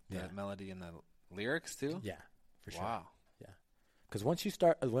thing, yeah. The melody and the lyrics too? Yeah, for sure. Wow. Yeah, because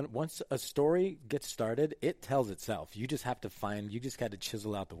once a story gets started, it tells itself. You just got to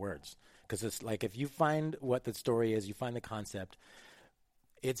chisel out the words. Because it's like if you find what the story is, you find the concept.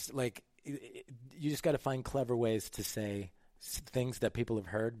 It's like you just got to find clever ways to say things that people have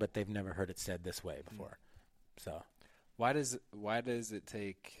heard, but they've never heard it said this way before. So, why does it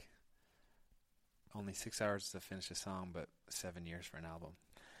take only 6 hours to finish a song, but 7 years for an album?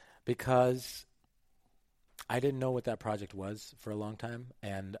 Because I didn't know what that project was for a long time,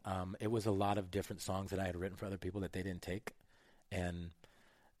 and it was a lot of different songs that I had written for other people that they didn't take. And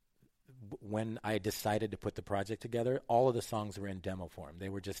when I decided to put the project together, all of the songs were in demo form. They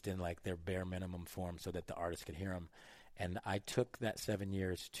were just in like their bare minimum form so that the artist could hear them. And I took that 7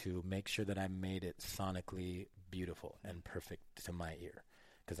 years to make sure that I made it sonically beautiful and perfect to my ear,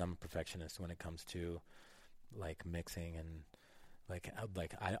 because I'm a perfectionist when it comes to like mixing and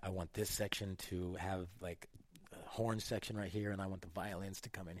I want this section to have like a horn section right here, and I want the violins to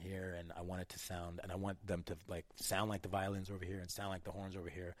come in here, and I want it to sound, and I want them to like sound like the violins over here and sound like the horns over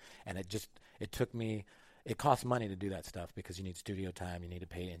here. And it costs money to do that stuff because you need studio time, you need to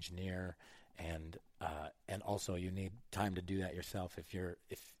pay an engineer, and also you need time to do that yourself.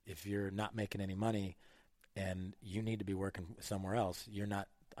 If you're not making any money and you need to be working somewhere else,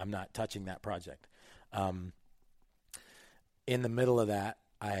 I'm not touching that project. In the middle of that,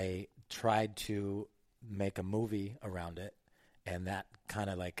 I tried to make a movie around it, and that kind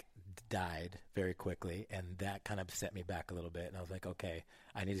of like died very quickly, and that kind of set me back a little bit. And I was like, okay,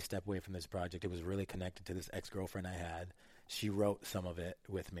 I need to step away from this project. It was really connected to this ex-girlfriend I had. She wrote some of it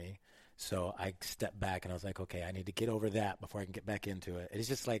with me. So I stepped back, and I was like, okay, I need to get over that before I can get back into it. It's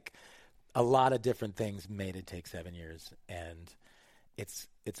just like a lot of different things made it take 7 years, and it's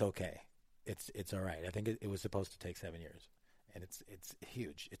okay. It's all right. I think it was supposed to take 7 years. And it's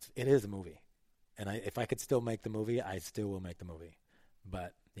huge. It is a movie, and if I could still make the movie, I still will make the movie.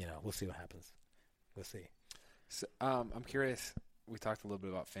 But we'll see what happens. We'll see. So, I'm curious. We talked a little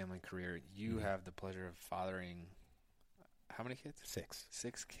bit about family and career. You have the pleasure of fathering how many kids? 6.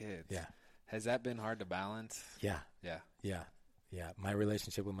 6 kids. Yeah. Has that been hard to balance? Yeah. Yeah. Yeah. Yeah. My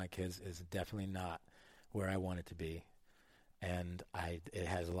relationship with my kids is definitely not where I want it to be. And it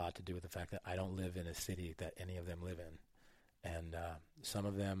has a lot to do with the fact that I don't live in a city that any of them live in. And some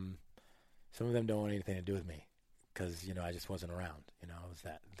of them don't want anything to do with me because, I just wasn't around. I was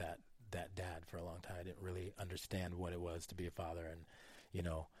that dad for a long time. I didn't really understand what it was to be a father and,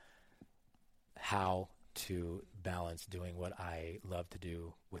 how to balance doing what I love to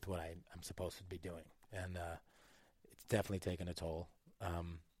do with what I'm supposed to be doing. And it's definitely taken a toll.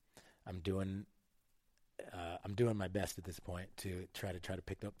 I'm doing my best at this point to try to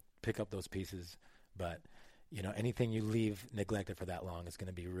pick up those pieces, but anything you leave neglected for that long is going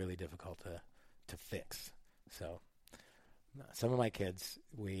to be really difficult to fix. So some of my kids,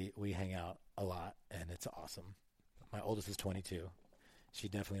 we hang out a lot, and it's awesome. My oldest is 22. She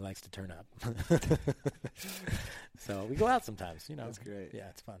definitely likes to turn up. So we go out sometimes, That's great. Yeah,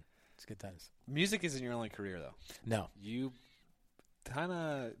 it's fun. It's good times. Music isn't your only career, though. No. You kind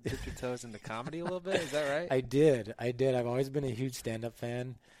of dipped your toes into comedy a little bit. Is that right? I did. I've always been a huge stand-up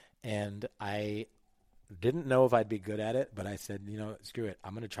fan, and I didn't know if I'd be good at it, but I said, screw it.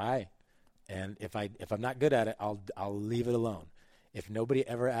 I'm going to try. And if I'm not good at it, I'll leave it alone. If nobody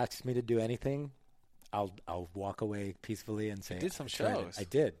ever asks me to do anything, I'll walk away peacefully and say, you did some shows. I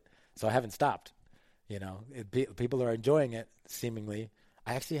did. So I haven't stopped. People are enjoying it, seemingly.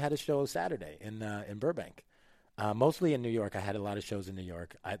 I actually had a show Saturday in Burbank. Mostly in New York. I had a lot of shows in New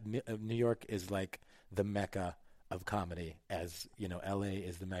York. New York is like the mecca of comedy, as LA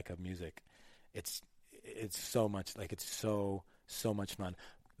is the mecca of music. It's so much, like, it's so much fun.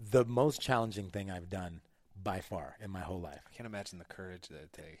 The most challenging thing I've done by far in my whole life. I can't imagine the courage that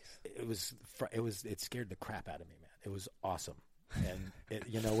it takes. It scared the crap out of me, man. It was awesome. And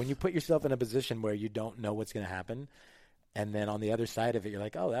when you put yourself in a position where you don't know what's going to happen, and then on the other side of it, you're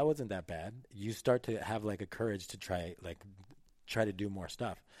like, oh, that wasn't that bad. You start to have like a courage to try to do more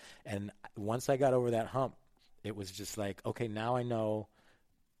stuff. And once I got over that hump, it was just like, okay, now I know,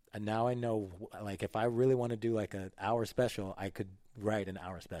 like, if I really want to do like an hour special, I could write an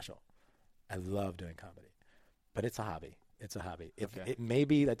hour special. I love doing comedy, but it's a hobby. Okay. It may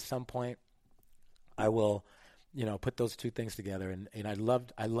be at some point I will, put those two things together. And I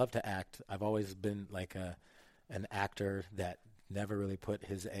love to act. I've always been like an actor that never really put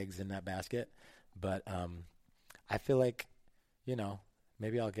his eggs in that basket. But I feel like,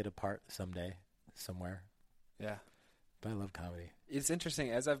 maybe I'll get a part someday somewhere. Yeah. But I love comedy. It's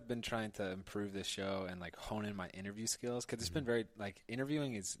interesting, as I've been trying to improve this show and like hone in my interview skills, because it's been very, like,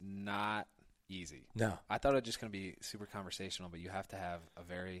 interviewing is not easy. No. I thought it was just going to be super conversational, but you have to have a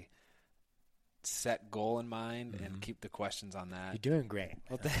very set goal in mind and keep the questions on that. You're doing great.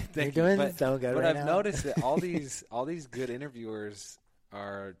 Well, You're doing so good right now. But I've noticed that all these good interviewers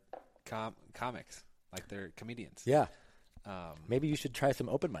are comics, like they're comedians. Yeah. Maybe you should try some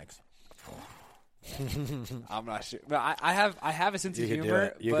open mics. I'm not sure, but I have a sense of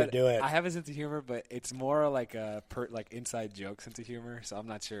humor. You could do it. I have a sense of humor, but it's more like a inside joke sense of humor. So I'm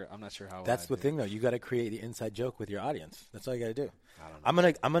not sure how. That's the thing, though. You got to create the inside joke with your audience. That's all you got to do. I don't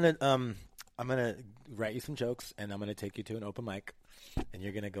know. I'm gonna write you some jokes, and I'm gonna take you to an open mic, and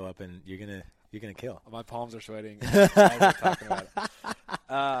you're gonna go up and you're gonna kill. My palms are sweating. I'm talking about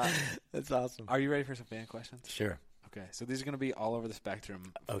it. That's awesome. Are you ready for some fan questions? Sure. Okay, so these are going to be all over the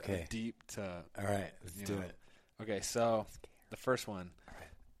spectrum. Okay. Deep to... All right, let's do it. Okay, so the first one,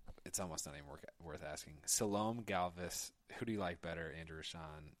 it's almost not even worth asking. Salome Galvis, who do you like better, Andrew or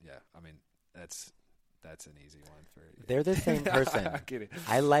Sean? Yeah, I mean, that's an easy one for you. They're the same person. I'm kidding.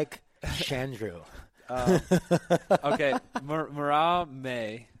 I like Chandru. Okay, Mariah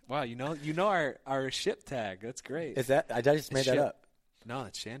May. Wow, you know our ship tag. That's great. Is that... I just made that up. No,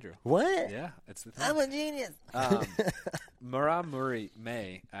 it's Chandru. What? Yeah, it's the thing. I'm a genius. Mariah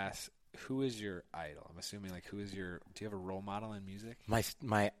May asks, who is your idol? I'm assuming, like, do you have a role model in music?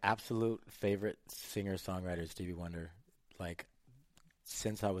 My absolute favorite singer-songwriter is Stevie Wonder, like,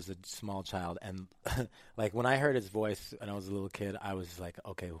 since I was a small child. And, like, when I heard his voice when I was a little kid, I was like,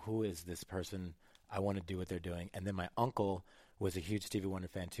 okay, who is this person? I want to do what they're doing. And then my uncle was a huge Stevie Wonder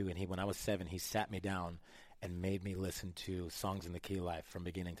fan, too. And when I was 7, he sat me down and made me listen to Songs in the Key of Life from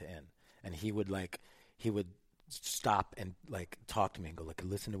beginning to end. And he would stop and like talk to me and go, like,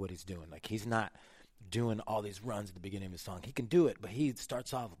 listen to what he's doing. Like, he's not doing all these runs at the beginning of his song. He can do it, but he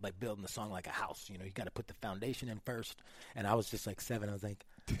starts off like building the song like a house. You got to put the foundation in first. And I was just like 7. I was like,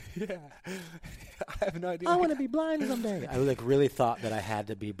 yeah, I have no idea. I want to be blind someday. I like really thought that I had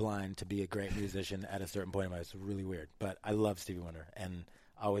to be blind to be a great musician at a certain point in my life. It's really weird, but I love Stevie Wonder and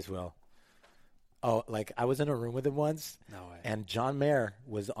always will. Oh, like, I was in a room with him once. No way. And John Mayer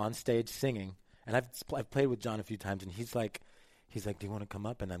was on stage singing. And I've played with John a few times, and he's like, do you want to come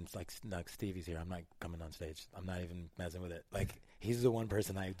up? And I'm like, no, Stevie's here. I'm not coming on stage. I'm not even messing with it. Like, he's the one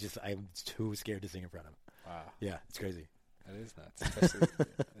person I'm too scared to sing in front of. Wow. Yeah, it's crazy. That is nuts. Especially,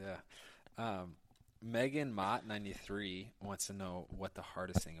 yeah. Megan Mott 93 wants to know what the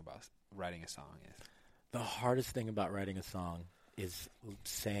hardest thing about writing a song is. The hardest thing about writing a song is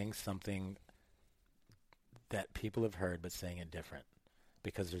saying something that people have heard, but saying it different,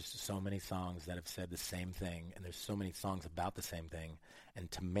 because there's so many songs that have said the same thing, and there's so many songs about the same thing, and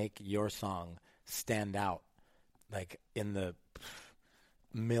to make your song stand out, like, in the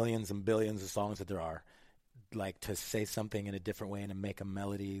millions and billions of songs that there are, like, to say something in a different way and to make a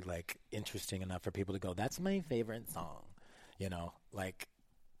melody, like, interesting enough for people to go, that's my favorite song, like,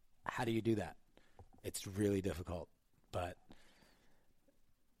 how do you do that? It's really difficult, but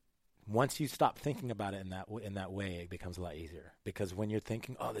once you stop thinking about it in that way, it becomes a lot easier. Because when you're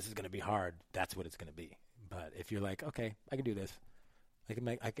thinking, oh, this is going to be hard, that's what it's going to be. But if you're like, okay, I can do this.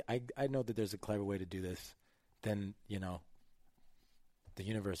 I know that there's a clever way to do this. Then, the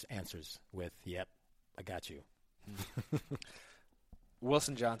universe answers with, yep, I got you.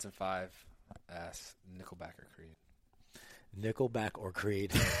 Wilson Johnson 5 ask Nickelback or Creed. Nickelback or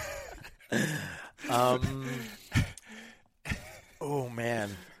Creed? Oh, man.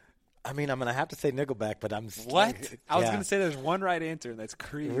 I mean, I'm going to have to say Nickelback, but I'm... What? I was going to say there's one right answer, and that's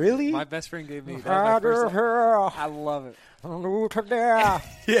Creed. Really? My best friend gave me that. I love it. Yeah.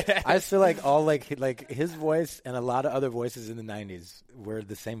 I just feel like all like his voice and a lot of other voices in the 90s were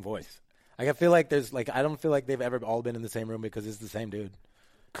the same voice. Like, I feel like there's like I don't feel like they've ever all been in the same room because it's the same dude.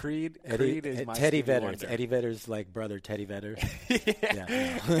 Creed is my Teddy Stevie Vedder. Wonder. Eddie Vedder's like brother, Teddy Vedder.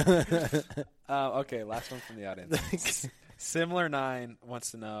 Okay, last one from the audience. Similar 9 wants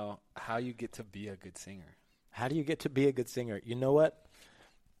to know how you get to be a good singer. How do you get to be a good singer? You know what?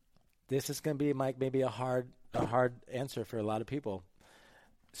 This is going to be, Mike, maybe a hard answer for a lot of people.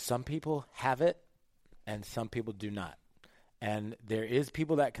 Some people have it, and some people do not. And there is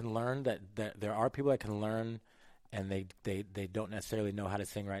people that can learn. That there are people that can learn, and they don't necessarily know how to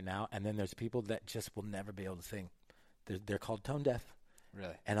sing right now. And then there's people that just will never be able to sing. They're called tone deaf.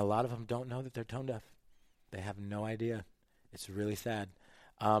 Really? And a lot of them don't know that they're tone deaf. They have no idea. It's really sad.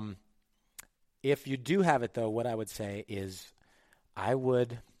 If you do have it, though, what I would say is I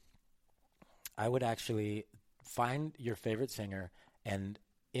would actually find your favorite singer and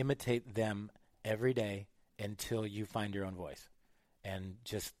imitate them every day until you find your own voice. And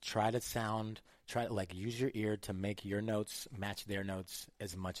just try to use your ear to make your notes match their notes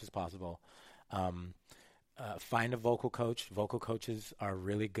as much as possible. Find a vocal coach. Vocal coaches are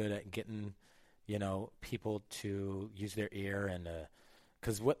really good at getting people to use their ear, and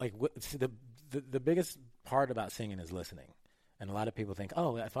because the biggest part about singing is listening, and a lot of people think,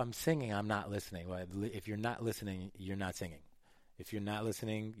 oh, if I'm singing, I'm not listening. Well, if you're not listening, you're not singing. If you're not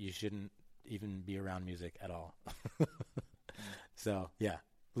listening, you shouldn't even be around music at all. So yeah,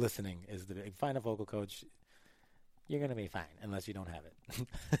 listening is find a vocal coach. You're gonna be fine unless you don't have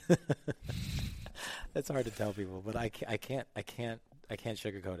it. It's hard to tell people, but I can't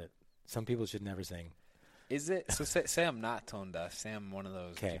sugarcoat it. Some people should never sing. Is it so? Say I'm not tone deaf. Say I'm one of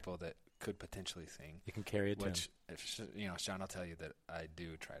those people that could potentially sing. You can carry a tune. Which, Sean, I'll tell you that I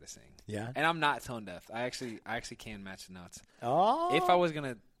do try to sing. Yeah. And I'm not tone deaf. I actually can match the notes. Oh. If I was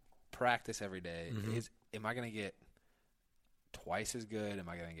gonna practice every day, am I gonna get twice as good? Am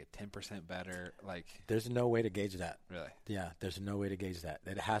I gonna get 10% better? Like, there's no way to gauge that. Really? Yeah. There's no way to gauge that.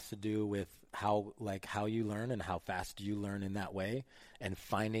 It has to do with how you learn and how fast you learn in that way, and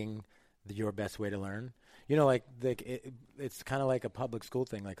finding your best way to learn. It's kind of like a public school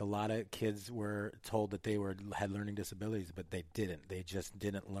thing. Like, a lot of kids were told that they had learning disabilities, but they didn't. They just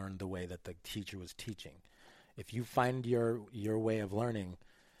didn't learn the way that the teacher was teaching. If you find your way of learning,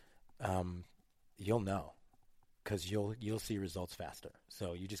 you'll know, because you'll see results faster.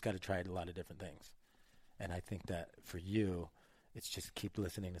 So you just got to try a lot of different things. And I think that for you, it's just keep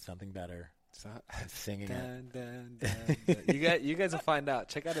listening to something better. And singing it. You guys will find out.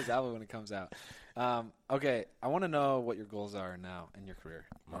 Check out his album when it comes out. Okay, I want to know what your goals are now in your career.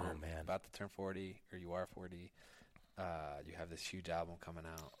 Oh, man. About to turn 40, or you are 40. You have this huge album coming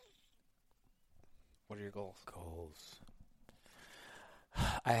out. What are your goals?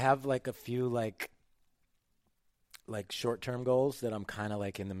 I have a few short-term goals that I'm kind of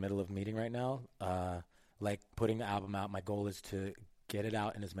in the middle of meeting right now. Putting the album out. My goal is to get it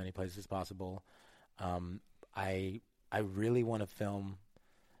out in as many places as possible. I really want to film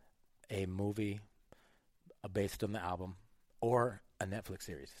a movie based on the album, or a Netflix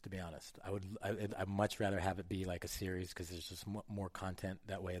series, to be honest. I'd much rather have it be like a series, because there's just more content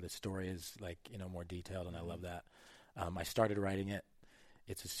that way. The story is more detailed, and I love that. I started writing it.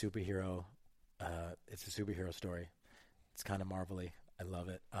 It's a superhero story. It's kind of Marvel-y. I love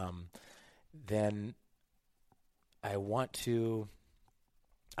it. Then I want to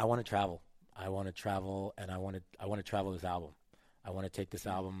travel. I want to travel, and I want to travel this album. I want to take this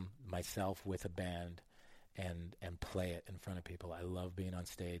album myself with a band and play it in front of people. I love being on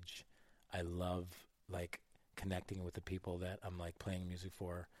stage. I love connecting with the people that I'm playing music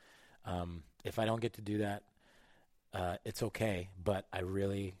for. If I don't get to do that, it's okay. But I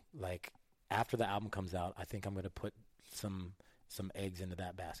really after the album comes out, I think I'm going to put some eggs into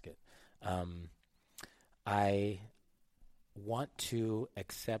that basket. I want to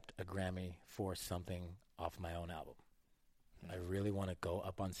accept a Grammy for something off my own album. I really want to go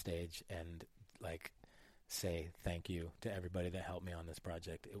up on stage and say thank you to everybody that helped me on this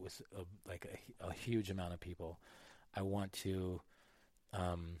project. It was a huge amount of people. I want to.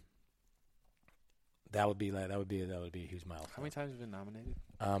 That would be a huge milestone. How many times have you been nominated?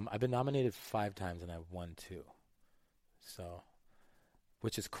 I've been nominated 5 times, and I've won 2. So,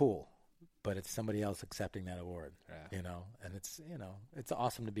 which is cool. But it's somebody else accepting that award, and it's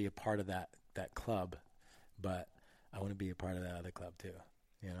awesome to be a part of that that club, but I want to be a part of that other club too.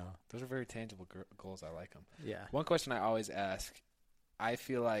 You know, those are very tangible goals. I like them. Yeah. One question I always ask, I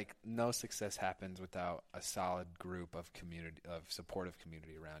feel like no success happens without a solid group of supportive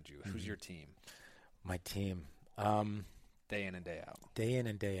community around you. Who's your team? My team. Day in and day out. Day in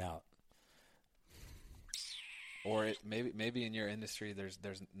and day out. Or maybe in your industry there's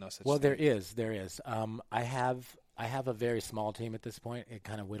no such well, thing. There is. I have a very small team at this point. It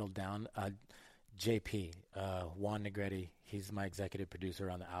kind of whittled down. JP, Juan Negretti, he's my executive producer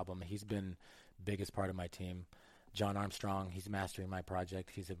on the album. He's been biggest part of my team. John Armstrong, he's mastering my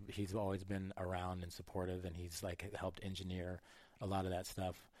project. He's always been around and supportive, and he's like helped engineer a lot of that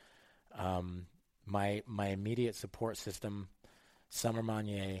stuff. My immediate support system, Summer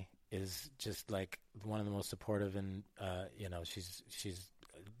Monnier, is just like one of the most supportive, and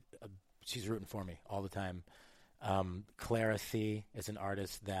she's rooting for me all the time. Clara C is an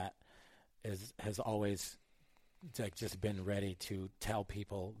artist that has always like just been ready to tell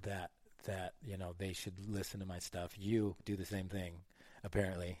people that they should listen to my stuff. You do the same thing,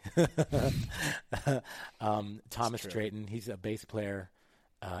 apparently. Thomas Drayton, he's a bass player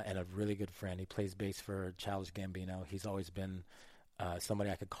and a really good friend. He plays bass for Childish Gambino. He's always been somebody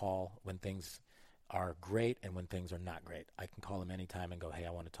I could call when things are great and when things are not great. I can call him anytime and go, hey,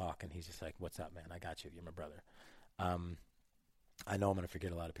 I want to talk. And he's just like, what's up, man? I got you. You're my brother. I know I'm going to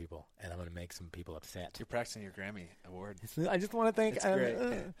forget a lot of people, and I'm going to make some people upset. You're practicing your Grammy award. I just want to thank. It's great.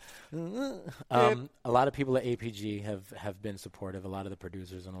 A lot of people at APG have been supportive. A lot of the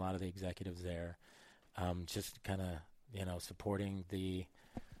producers and a lot of the executives there, just kind of supporting the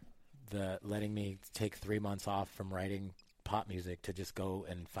letting me take 3 months off from writing pop music to just go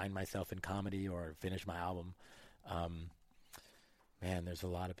and find myself in comedy or finish my album. Man, there's a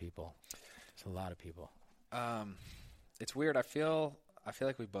lot of people. It's weird. I feel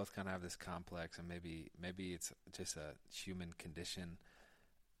like we both kind of have this complex, and maybe it's just a human condition.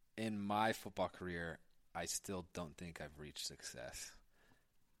 In my football career, I still don't think I've reached success.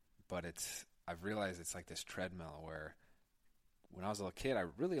 But I've realized it's like this treadmill where when I was a little kid, I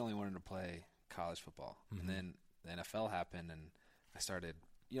really only wanted to play college football. Mm-hmm. And then the NFL happened, and I started,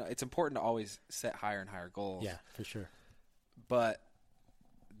 it's important to always set higher and higher goals. Yeah, for sure. But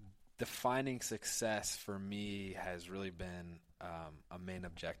defining success for me has really been a main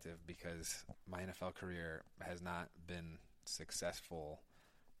objective, because my NFL career has not been successful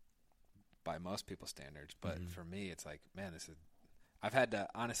by most people's standards. But for me, it's like, man, I've had to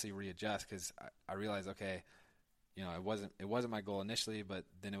honestly readjust, because I realized, okay, it wasn't my goal initially, but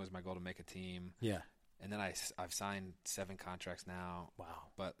then it was my goal to make a team. Yeah. And then I've signed 7 contracts now. Wow.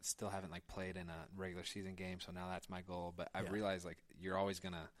 But still haven't played in a regular season game. So now that's my goal. But I've realized you're always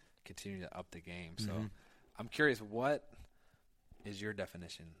going to continue to up the game. So I'm curious, what is your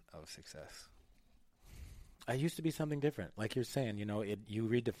definition of success? I used to be something different. Like you're saying, you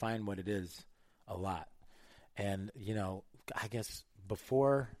redefine what it is a lot. And, I guess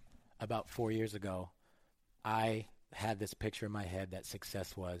before about 4 years ago, I had this picture in my head that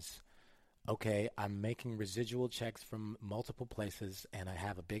success was, okay, I'm making residual checks from multiple places, and I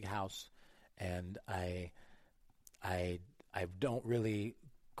have a big house, and I don't really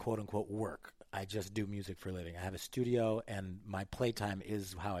quote unquote work. I just do music for a living. I have a studio, and my playtime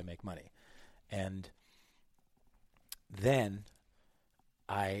is how I make money. And then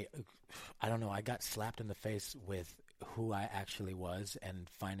I don't know, I got slapped in the face with who I actually was, and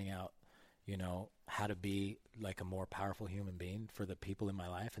finding out, how to be like a more powerful human being for the people in my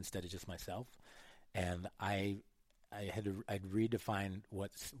life instead of just myself. And I'd redefined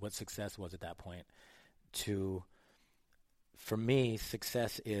what success was at that point. For me,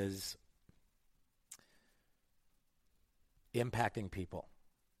 success is impacting people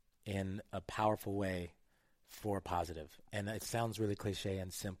in a powerful way for positive. And it sounds really cliche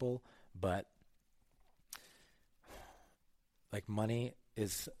and simple, but like money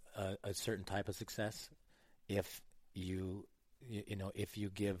is a certain type of success if you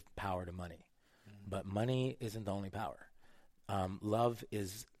give power to money. But money isn't the only power. Love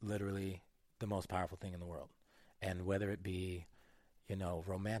is literally the most powerful thing in the world. And whether it be,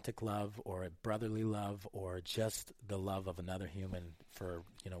 romantic love or a brotherly love or just the love of another human for,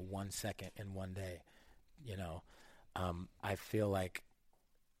 1 second in one day, I feel like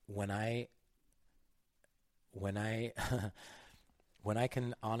when I when I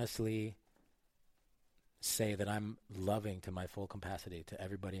can honestly say that I'm loving to my full capacity to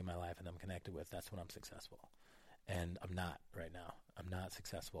everybody in my life and I'm connected with, that's when I'm successful. And I'm not right now. I'm not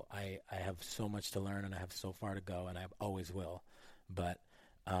successful. I have so much to learn, and I have so far to go, and I always will. But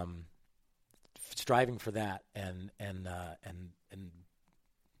striving for that and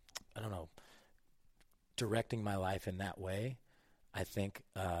I don't know, directing my life in that way, I think,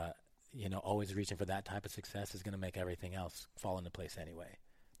 always reaching for that type of success is going to make everything else fall into place anyway.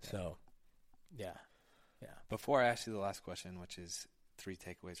 Yeah. So, yeah. Before I ask you the last question, which is 3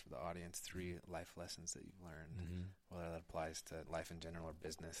 takeaways for the audience, 3 life lessons that you've learned, whether that applies to life in general or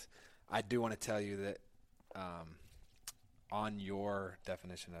business, I do want to tell you that on your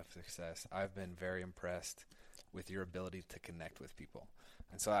definition of success, I've been very impressed with your ability to connect with people.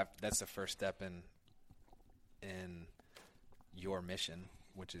 And so that's the first step in your mission,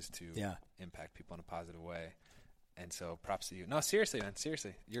 which is to impact people in a positive way. And so props to you. No, seriously, man.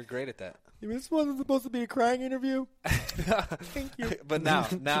 Seriously. You're great at that. This wasn't supposed to be a crying interview. Thank you. But now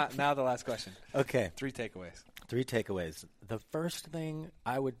the last question. Okay. 3 takeaways. 3 takeaways. The first thing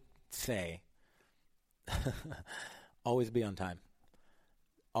I would say, always be on time.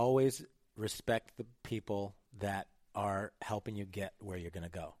 Always respect the people that are helping you get where you're going to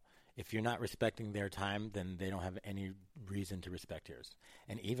go. If you're not respecting their time, then they don't have any reason to respect yours.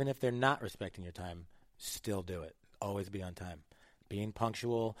 And even if they're not respecting your time, still do it. Always be on time. Being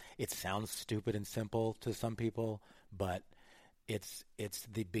punctual, it sounds stupid and simple to some people, but it's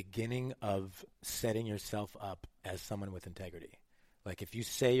the beginning of setting yourself up as someone with integrity. Like if you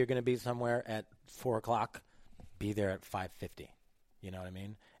say you're going to be somewhere at 4 o'clock, be there at 5:50. You know what I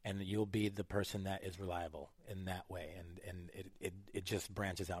mean? And you'll be the person that is reliable in that way, and it just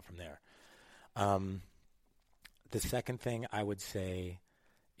branches out from there. The second thing I would say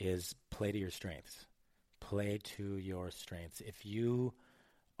is play to your strengths. Play to your strengths. If you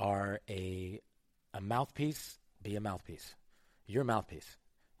are a mouthpiece, be a mouthpiece. You're a mouthpiece.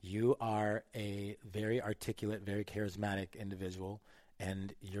 You are a very articulate, very charismatic individual,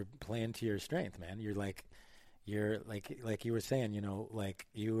 and you're playing to your strength, man. You're like you were saying,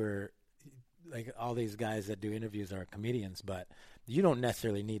 you were like all these guys that do interviews are comedians, but you don't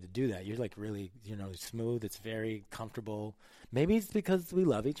necessarily need to do that. You're like really, smooth. It's very comfortable. Maybe it's because we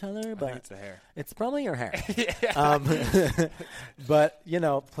love each other, but it's the hair. It's probably your hair. But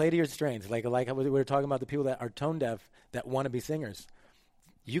play to your strengths. Like we were talking about the people that are tone deaf that want to be singers.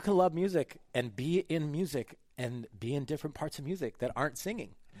 You can love music and be in music and be in different parts of music that aren't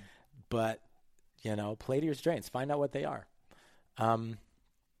singing, but play to your strengths. Find out what they are.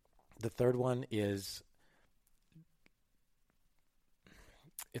 The third one is,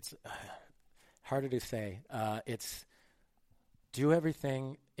 it's harder to say. It's do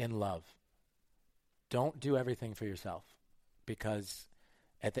everything in love. Don't do everything for yourself, because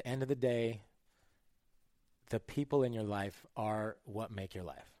at the end of the day, the people in your life are what make your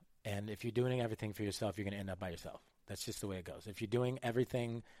life. And if you're doing everything for yourself, you're going to end up by yourself. That's just the way it goes. If you're doing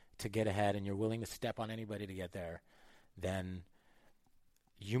everything to get ahead and you're willing to step on anybody to get there, then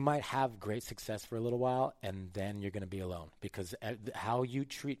you might have great success for a little while, and then you're going to be alone, because how you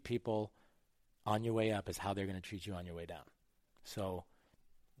treat people on your way up is how they're going to treat you on your way down. So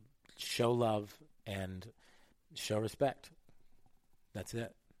show love and show respect. That's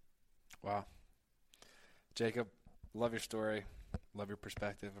it. Wow. Jacob, love your story. Love your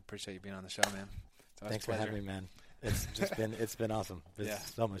perspective. Appreciate you being on the show, man. Thanks for having me, man. It's just been awesome.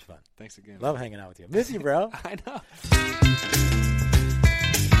 It's so much fun. Thanks again. Love hanging out with you. Miss you, bro. I know.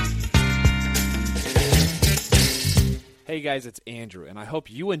 Hey guys, it's Andrew, and I hope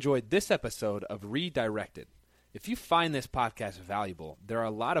you enjoyed this episode of Redirected. If you find this podcast valuable, there are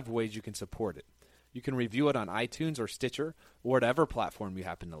a lot of ways you can support it. You can review it on iTunes or Stitcher, or whatever platform you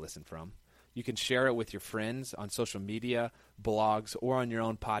happen to listen from. You can share it with your friends on social media, blogs, or on your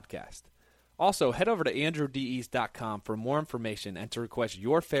own podcast. Also, head over to andrewdeast.com for more information and to request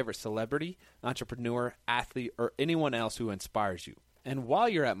your favorite celebrity, entrepreneur, athlete, or anyone else who inspires you. And while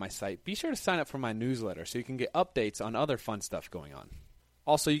you're at my site, be sure to sign up for my newsletter so you can get updates on other fun stuff going on.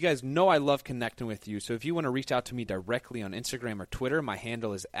 Also, you guys know I love connecting with you, so if you want to reach out to me directly on Instagram or Twitter, my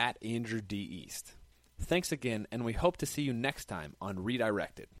handle is @AndrewDEast. Thanks again, and we hope to see you next time on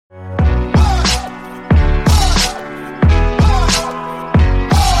Redirected.